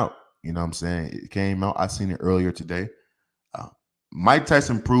came out, you know what I'm saying? It came out. I seen it earlier today. Mike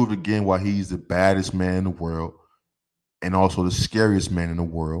Tyson proved again why he's the baddest man in the world and also the scariest man in the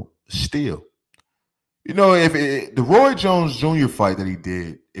world still. You know, if the Roy Jones Jr. fight that he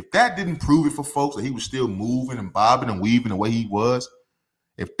did, if that didn't prove it for folks that he was still moving and bobbing and weaving the way he was,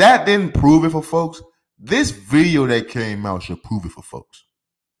 if that didn't prove it for folks, this video that came out should prove it for folks.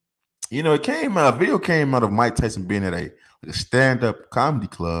 You know, video came out of Mike Tyson being at a stand-up comedy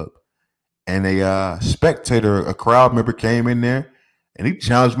club, and a crowd member came in there, and he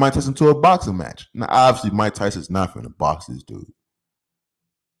challenged Mike Tyson to a boxing match. Now, obviously, Mike Tyson's not going to box this dude.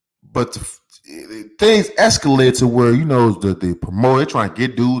 But things escalated to where, you know, the promoter trying to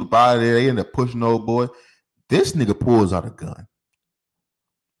get dude by there. They end up pushing old boy. This nigga pulls out a gun.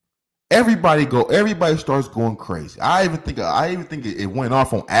 Everybody starts going crazy. I even think it went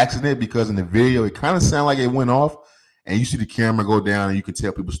off on accident because in the video it kind of sounded like it went off, and you see the camera go down and you can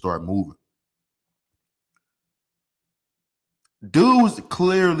tell people start moving. Dude was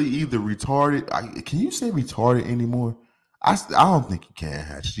clearly either retarded. Can you say retarded anymore? I don't think you can.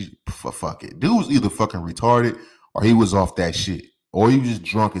 Fuck it. Dude was either fucking retarded or he was off that shit. Or he was just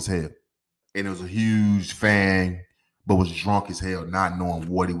drunk as hell. And it was a huge fan, but was drunk as hell, not knowing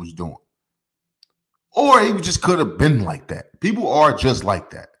what he was doing. Or he just could have been like that. People are just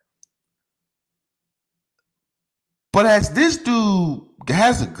like that. But as this dude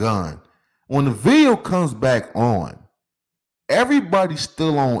has a gun, when the video comes back on, everybody's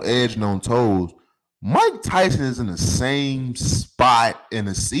still on edge and on toes. Mike Tyson is in the same spot,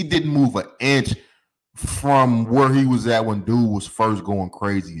 he didn't move an inch from where he was at when dude was first going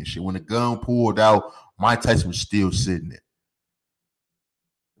crazy and shit. When the gun pulled out, Mike Tyson was still sitting there.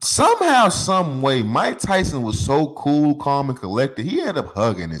 Somehow, some way, Mike Tyson was so cool, calm, and collected, he ended up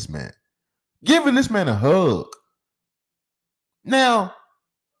hugging this man, giving this man a hug. Now,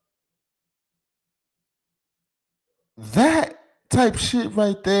 that type shit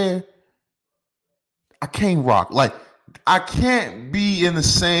right there, I can't rock. Like, I can't be in the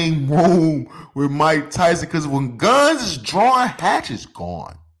same room with Mike Tyson because when guns is drawn, Hatch is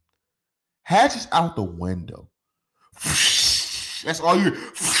gone. Hatch is out the window. That's all you.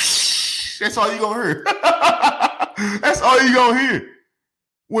 That's all you gonna hear. That's all you gonna hear.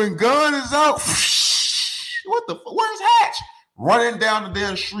 When gun is out, what the fuck? Where's Hatch? Running down the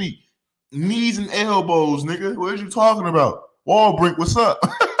damn street, knees and elbows, nigga. What are you talking about? Walbrink, what's up?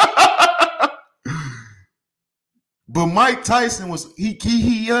 But Mike Tyson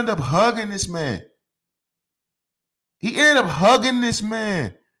he ended up hugging this man. He ended up hugging this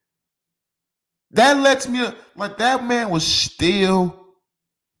man. That lets me like that man was still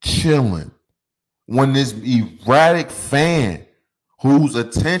chilling when this erratic fan whose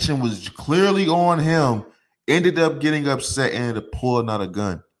attention was clearly on him ended up getting upset and ended up pulling out a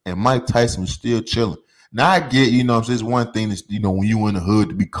gun. And Mike Tyson was still chilling. Now I get, you know, it's one thing is, you know, when you in the hood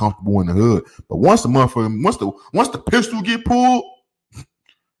to be comfortable in the hood. But once the pistol get pulled,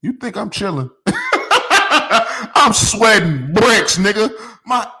 you think I'm chilling. I'm sweating bricks, nigga.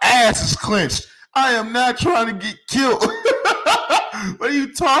 My ass is clenched. I am not trying to get killed. What are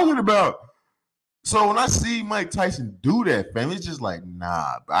you talking about? So when I see Mike Tyson do that, fam, it's just like,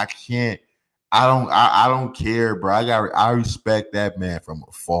 nah, I can't. I don't care, bro. I respect that man from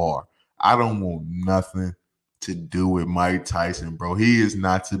afar. I don't want nothing to do with Mike Tyson, bro. He is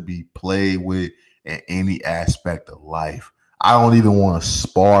not to be played with in any aspect of life. I don't even want to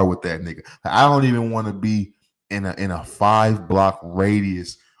spar with that nigga. I don't even want to be in a 5-block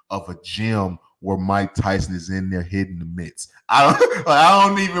radius of a gym where Mike Tyson is in there hitting the mitts. I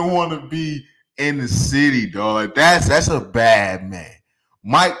don't even want to be in the city, dog. Like that's a bad man.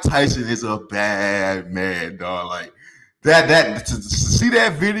 Mike Tyson is a bad man, dog. Like that to see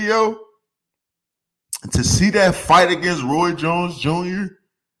that video, to see that fight against Roy Jones Jr.,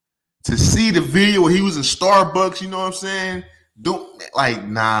 to see the video where he was in Starbucks, you know what I'm saying?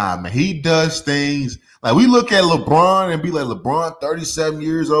 Nah, man. He does things like we look at LeBron and be like, LeBron, 37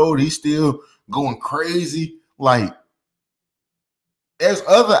 years old, he's still going crazy. Like, there's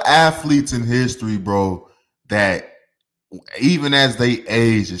other athletes in history, bro, that even as they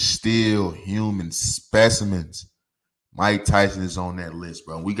age, is still human specimens. Mike Tyson is on that list,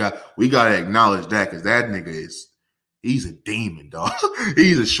 bro. We got to acknowledge that because that nigga he's a demon, dog.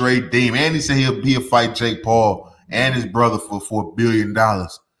 He's a straight demon. And he said he'll fight Jake Paul and his brother for $4 billion.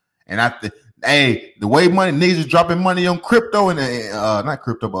 And hey, the way niggas is dropping money on crypto and not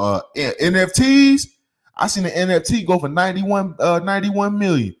crypto, but NFTs. I seen the NFT go for 91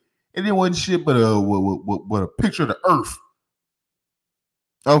 million. And it wasn't shit but a picture of the earth.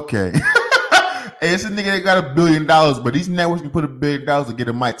 Okay. Hey, it's a nigga that got $1 billion, but these networks can put $1 billion to get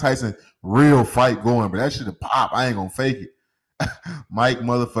a Mike Tyson real fight going, but that shit a pop. I ain't gonna fake it. Mike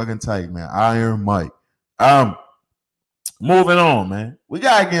motherfucking Tyson, man. Iron Mike. Moving on, man. We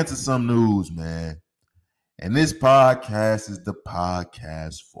gotta get into some news, man. And this podcast is the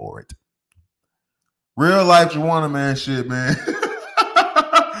podcast for it. Real life Juwanna Man shit, man.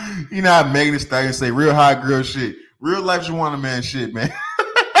 You know how Megan Thee Stallion say real hot girl shit. Real life Juwanna Man shit, man.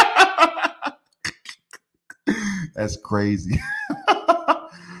 That's crazy.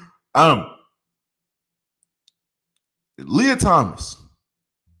 Leah Thomas.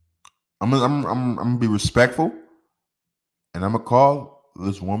 I'm gonna be respectful, and I'm gonna call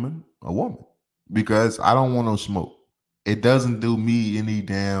this woman a woman because I don't want no smoke. It doesn't do me any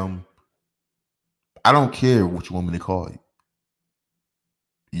damn. I don't care which woman they call you.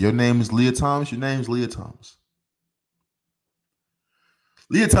 Your name is Leah Thomas. Your name is Leah Thomas.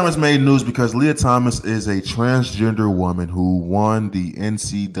 Leah Thomas made news because Leah Thomas is a transgender woman who won the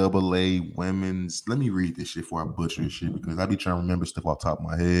NCAA women's. Let me read this shit before I butcher this shit because I be trying to remember stuff off the top of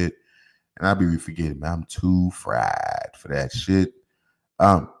my head and I be forgetting, man. I'm too fried for that shit.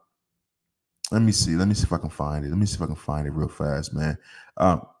 Let me see. Let me see if I can find it. Let me see if I can find it real fast, man.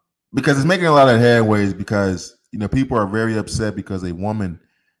 Because it's making a lot of headways because, you know, people are very upset because a woman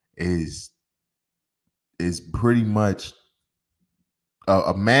is pretty much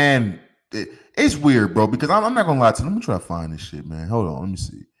a man. It's weird, bro, because I'm not gonna lie to you. Let me try to find this shit, man. Hold on, let me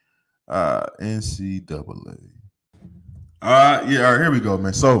see. NCAA. All right, here we go,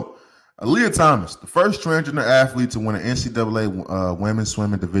 man. So Leah Thomas, the first transgender athlete to win an NCAA women's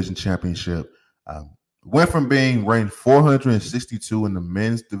swimming division championship, went from being ranked 462 in the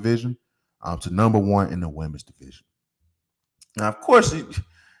men's division to #1 in the women's division. Now, of course,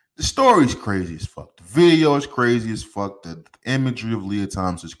 the story's crazy as fuck. The video is crazy as fuck. The imagery of Leah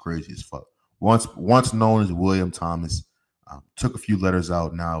Thomas is crazy as fuck. Once known as William Thomas, took a few letters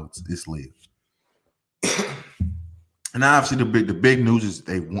out. Now it's Leah. And obviously the big news is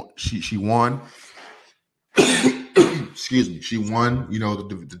she won. Excuse me. She won, you know,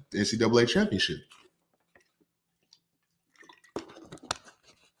 the NCAA championship.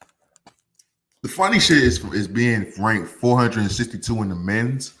 The funny shit is being ranked 462 in the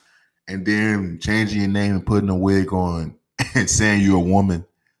men's and then changing your name and putting a wig on and saying you're a woman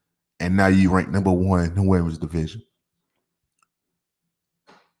and now you rank #1 in the women's division.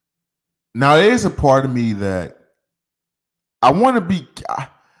 Now there's a part of me that I want to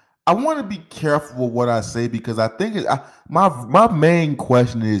be careful with what I say because I think my main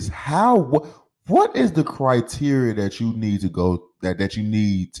question is what is the criteria that you need to go that you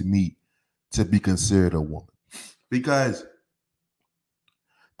need to meet to be considered a woman. Because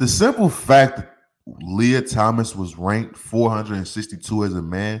the simple fact that Lia Thomas was ranked 462 as a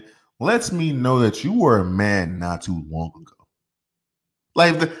man lets me know that you were a man not too long ago.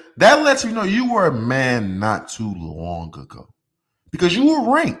 Like that lets you know you were a man not too long ago. Because you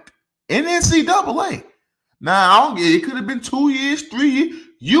were ranked in NCAA. Now, I don't get it. It could have been 2 years, 3 years.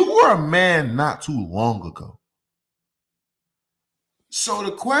 You were a man not too long ago. So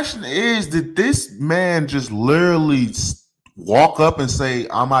the question is, did this man just literally walk up and say,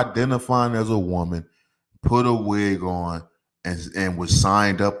 I'm identifying as a woman, put a wig on, and was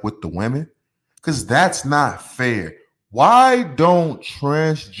signed up with the women? Because that's not fair. Why don't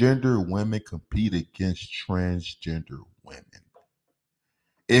transgender women compete against transgender women?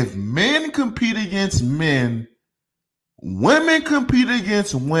 If men compete against men, women compete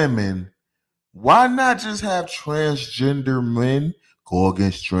against women, why not just have transgender men go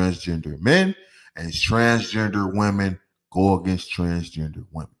against transgender men and transgender women go against transgender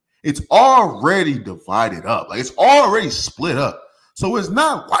women? It's already divided up. Like it's already split up. So it's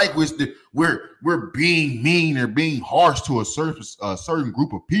not like we're being mean or being harsh to a certain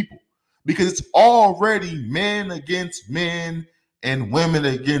group of people, because it's already men against men and women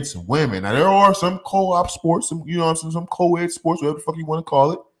against women. Now there are some co-op sports, some co-ed sports, whatever the fuck you want to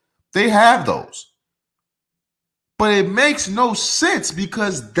call it. They have those. But it makes no sense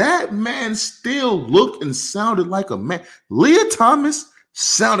because that man still looked and sounded like a man. Lia Thomas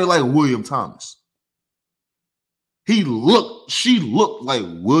sounded like William Thomas. She looked like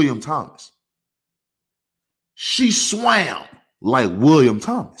William Thomas. She swam like William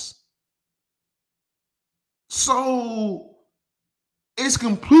Thomas. So it's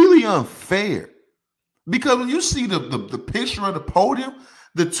completely unfair because when you see the picture of the podium,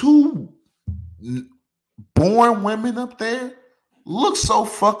 the two born women up there look so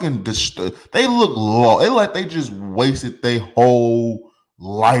fucking disturbed. They look low. They like they just wasted their whole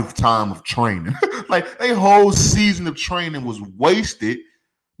lifetime of training. Like their whole season of training was wasted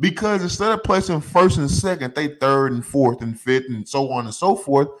because instead of placing first and second, they third and fourth and fifth and so on and so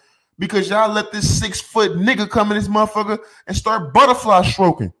forth. Because y'all let this 6 foot nigga come in this motherfucker and start butterfly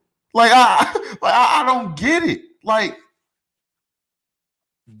stroking. Like I don't get it. Like,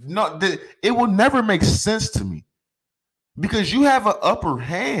 no, it will never make sense to me. Because you have an upper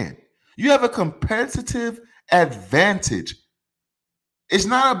hand. You have a competitive advantage. It's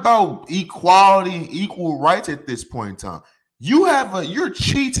not about equality and equal rights at this point in time. You're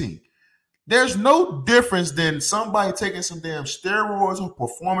cheating. There's no difference than somebody taking some damn steroids or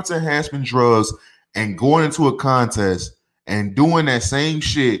performance enhancement drugs and going into a contest and doing that same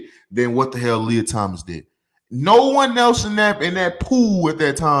shit than what the hell Lia Thomas did. No one else in that pool at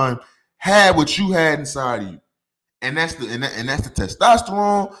that time had what you had inside of you. And that's the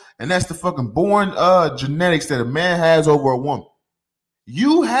testosterone, and that's the fucking born genetics that a man has over a woman.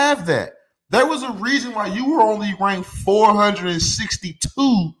 You have that. There was a reason why you were only ranked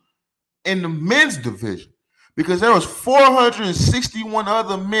 462 in the men's division, because there was 461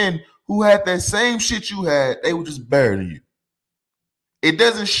 other men who had that same shit you had. They were just better than you. It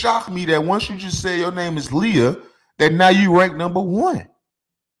doesn't shock me that once you just say your name is Lia, that now you rank number 1.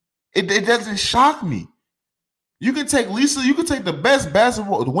 It doesn't shock me. You can take Lisa, you can take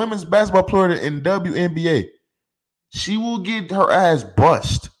the women's basketball player in WNBA. She will get her ass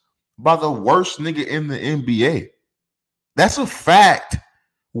bust by the worst nigga in the NBA. That's a fact.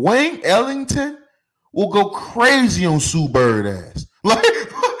 Wayne Ellington will go crazy on Sue Bird ass. Like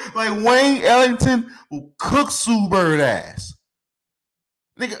Wayne Ellington will cook Sue Bird ass.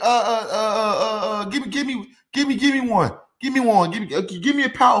 Nigga, give me one. Give me a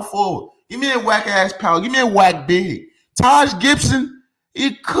power forward. Give me a whack ass power. Give me a whack big. Taj Gibson,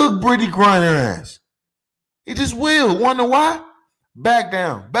 he cook Brittany Griner ass. He just will. Wonder why? Back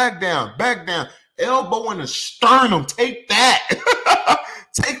down. Elbow in the sternum. Take that.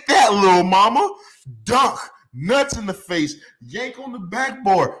 Take that, little mama. Dunk. Nuts in the face. Yank on the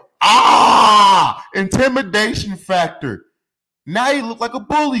backboard. Intimidation factor. Now you look like a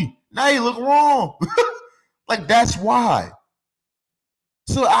bully. Now you look wrong. Like, that's why.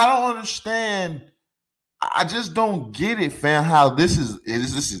 So I don't understand. I just don't get it, fam, how this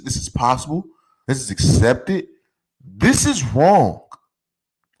is possible. This is accepted. This is wrong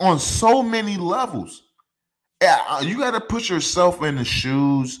on so many levels. You got to put yourself in the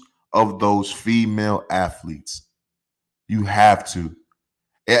shoes of those female athletes. You have to.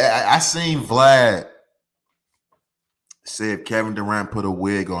 I seen Vlad say if Kevin Durant put a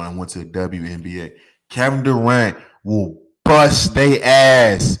wig on and went to the WNBA, Kevin Durant will bust they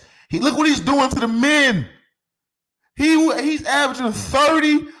ass. Look what he's doing to the men. He's averaging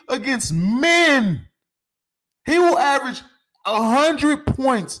 30 against men. He will average 100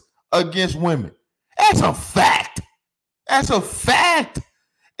 points against women. That's a fact. That's a fact.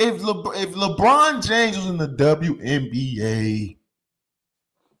 If LeBron James was in the WNBA,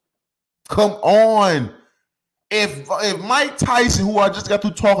 come on. If Mike Tyson, who I just got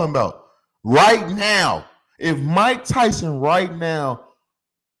through talking about, right now, if Mike Tyson right now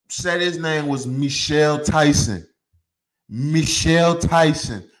said his name was Michelle Tyson,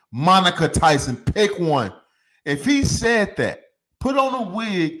 Monica Tyson, pick one. If he said that, put on a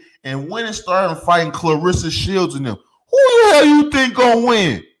wig and went and started fighting Clarissa Shields and them, who the hell you think gonna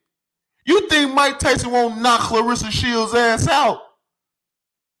win? You think Mike Tyson won't knock Clarissa Shields' ass out?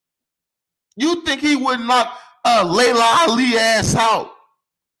 You think he would knock Layla Ali ass out?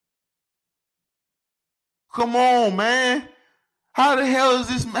 Come on, man. How the hell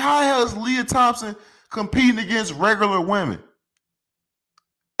is Leah Thompson competing against regular women?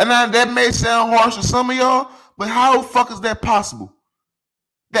 And that may sound harsh to some of y'all, but how the fuck is that possible?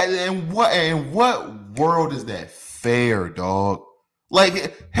 In what world is that fair, dog?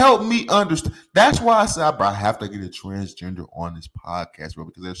 Like, help me understand. That's why I said, bro, I have to get a transgender on this podcast, bro,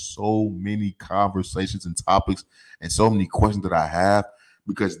 because there's so many conversations and topics and so many questions that I have,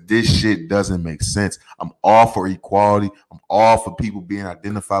 because this shit doesn't make sense. I'm all for equality. I'm all for people being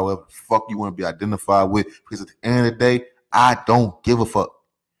identified with whatever the fuck you want to be identified with, because at the end of the day, I don't give a fuck.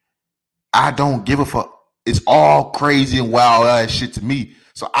 I don't give a fuck. It's all crazy and wild ass shit to me.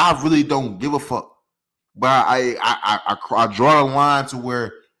 So I really don't give a fuck. But I draw a line to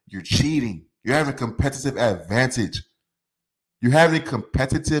where you're cheating. You're having a competitive advantage. You're having a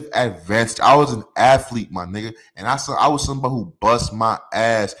competitive advantage. I was an athlete, my nigga, and I was somebody who bust my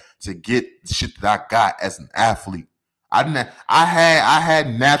ass to get the shit that I got as an athlete. I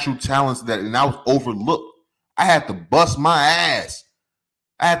had natural talents and I was overlooked. I had to bust my ass.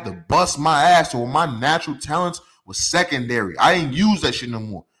 So my natural talents was secondary. I didn't use that shit no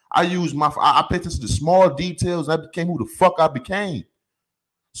more. I paid attention to the small details. I became who the fuck I became.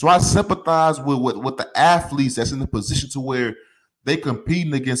 So I sympathize with the athletes that's in the position to where they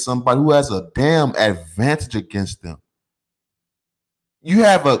competing against somebody who has a damn advantage against them. You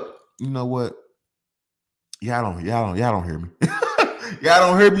know what? Y'all don't hear me. Y'all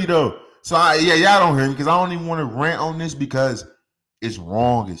don't hear me though. So y'all don't hear me because I don't even want to rant on this because it's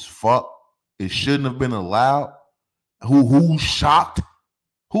wrong as fuck. It shouldn't have been allowed. Who's shocked?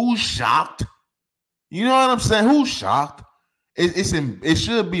 Who's shocked? You know what I'm saying? Who's shocked? It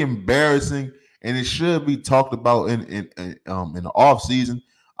should be embarrassing, and it should be talked about in the off season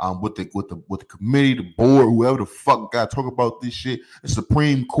with the committee, the board, whoever the fuck got to talk about this shit, the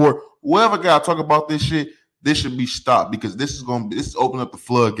Supreme Court, whoever got to talk about this shit. This should be stopped because this is opening up the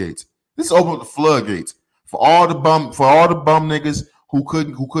floodgates. This is opening up the floodgates for all the bum niggas who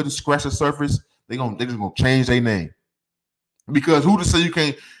couldn't scratch the surface. They just gonna change their name. Because who to say you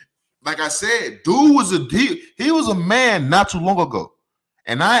can't? Like I said, dude he was a man not too long ago,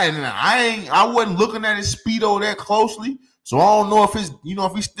 and I wasn't looking at his speedo that closely, so I don't know if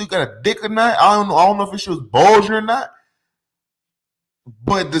if he still got a dick or not. I don't know if his shit was bulging or not.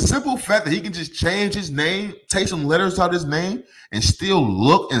 But the simple fact that he can just change his name, take some letters out of his name, and still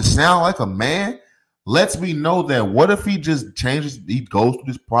look and sound like a man lets me know that what if he just changes? He goes through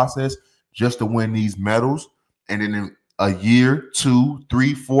this process just to win these medals, and then in a year, 2,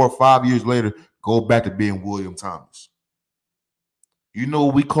 3, 4, 5 years later, go back to being William Thomas. You know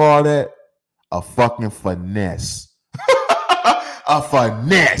what we call that? A fucking finesse. A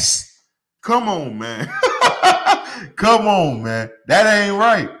finesse. Come on, man. Come on, man. That ain't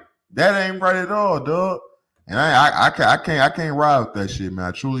right. That ain't right at all, dog. And I can't ride with that shit, man.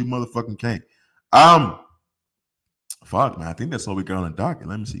 I truly motherfucking can't. Fuck, man. I think that's all we got on the docket.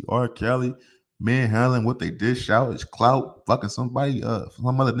 Let me see. R. Kelly, manhandling what they dish out is clout, fucking somebody,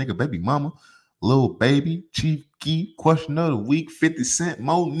 some other nigga, baby mama, Lil Baby, Chief Keef, question of the week, 50 Cent,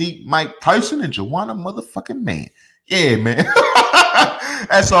 Monique, Mike Tyson, and Joanna motherfucking Man. Yeah, man.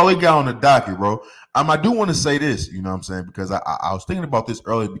 That's all we got on the docket, bro. I do want to say this, you know what I'm saying, because I was thinking about this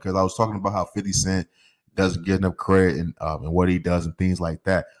earlier because I was talking about how 50 Cent doesn't get enough credit and what he does and things like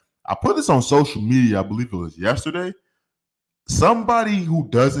that. I put this on social media, I believe it was yesterday. Somebody who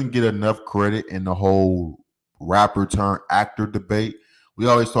doesn't get enough credit in the whole rapper turn actor debate. We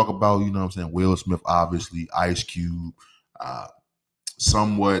always talk about, you know what I'm saying, Will Smith, obviously, Ice Cube,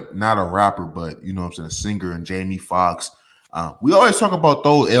 somewhat not a rapper, but you know what I'm saying, a singer, and Jamie Foxx. We always talk about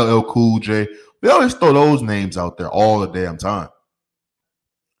those, LL Cool J. We always throw those names out there all the damn time.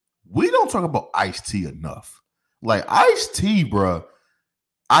 We don't talk about Ice-T enough. Like Ice-T, bro.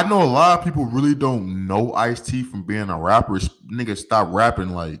 I know a lot of people really don't know Ice-T from being a rapper. Nigga stopped rapping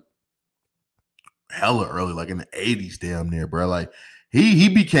like hella early, like in the 80s, damn near, bro. Like he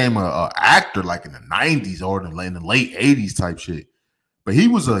became a actor like in the 90s or in the late 80s type shit. But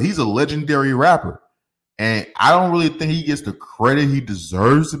he's a legendary rapper. And I don't really think he gets the credit he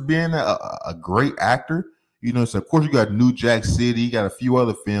deserves to being a great actor. You know, so of course you got New Jack City, you got a few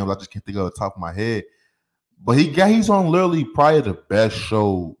other films I just can't think of the top of my head. But he's on literally probably the best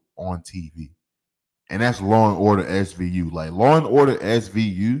show on TV. And that's Law and Order SVU. Like Law and Order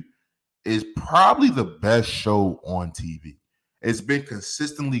SVU is probably the best show on TV. It's been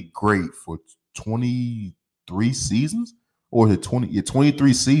consistently great for 23 seasons. Or is it 20? Yeah,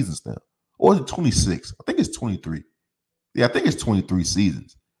 23 seasons now. Or is it 26? I think it's 23. Yeah, I think it's 23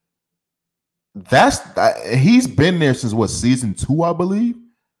 seasons. He's been there since what, season 2, I believe.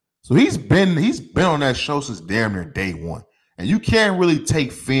 So he's been on that show since damn near day one. And you can't really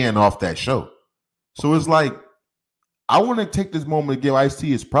take Finn off that show. So it's like, I want to take this moment to give Ice-T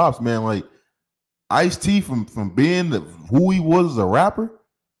his props, man. Like Ice-T from being who he was as a rapper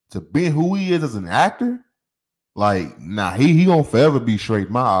to being who he is as an actor. Like, nah, he gonna forever be straight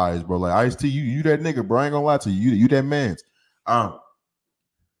in my eyes, bro. Like Ice-T, you that nigga, bro. I ain't gonna lie to you. You that man's.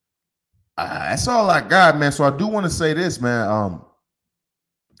 That's all I got, man. So I do want to say this, man.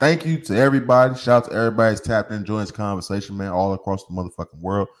 Thank you to everybody. Shout out to everybody that's tapped in, enjoying this conversation, man, all across the motherfucking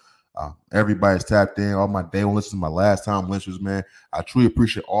world. Everybody's tapped in. All my day one listeners, my last time listeners, man. I truly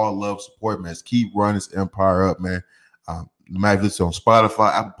appreciate all love, support, man. Let's keep running this empire up, man. You might listen on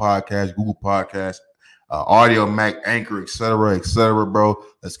Spotify, Apple Podcasts, Google Podcasts, Audio Mac, Anchor, etc., bro.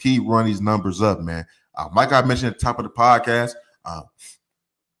 Let's keep running these numbers up, man. Like I mentioned at the top of the podcast,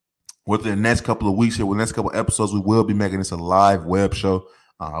 within the next couple of weeks here, with the next couple of episodes, we will be making this a live web show.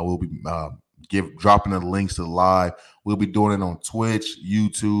 I will be dropping the links to the live. We'll be doing it on Twitch,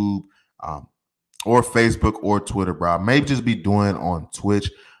 YouTube, or Facebook or Twitter, bro. I may just be doing it on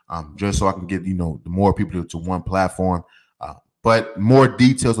Twitch, just so I can get, the more people to one platform. But more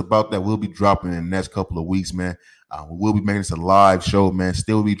details about that will be dropping in the next couple of weeks, man. We will be making this a live show, man.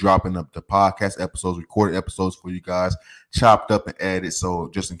 Still be dropping up the podcast episodes, recorded episodes for you guys, chopped up and edited. So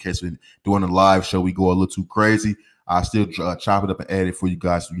just in case we're doing a live show, we go a little too crazy, I still chop it up and edit for you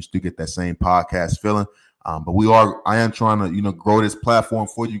guys, so you still get that same podcast feeling. But I am trying to, grow this platform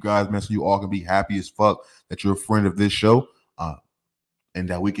for you guys, man, so you all can be happy as fuck that you're a friend of this show, and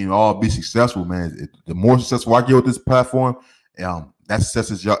that we can all be successful, man. The more successful I get with this platform, that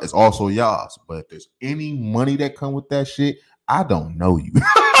success is also y'all's. But if there's any money that come with that shit, I don't know you.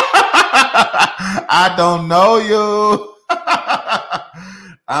 I don't know you.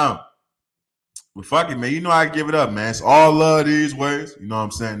 But fuck it, man. I give it up, man. It's all love these ways. You know what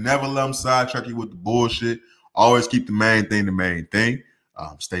I'm saying? Never let them sidetrack you with the bullshit. Always keep the main thing the main thing.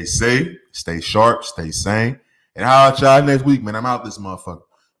 Stay safe, stay sharp, stay sane. And I'll out y'all next week, man. I'm out this motherfucker.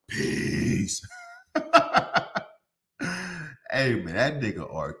 Peace. Hey, man, that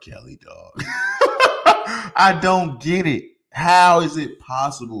nigga R. Kelly, dog. I don't get it. How is it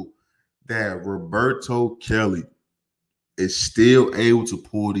possible that Roberto Kelly is still able to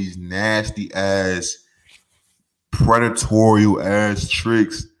pull these nasty ass, predatory ass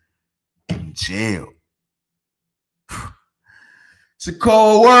tricks in jail? It's a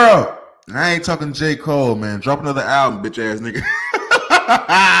cold world. And I ain't talking J. Cole, man. Drop another album, bitch ass nigga.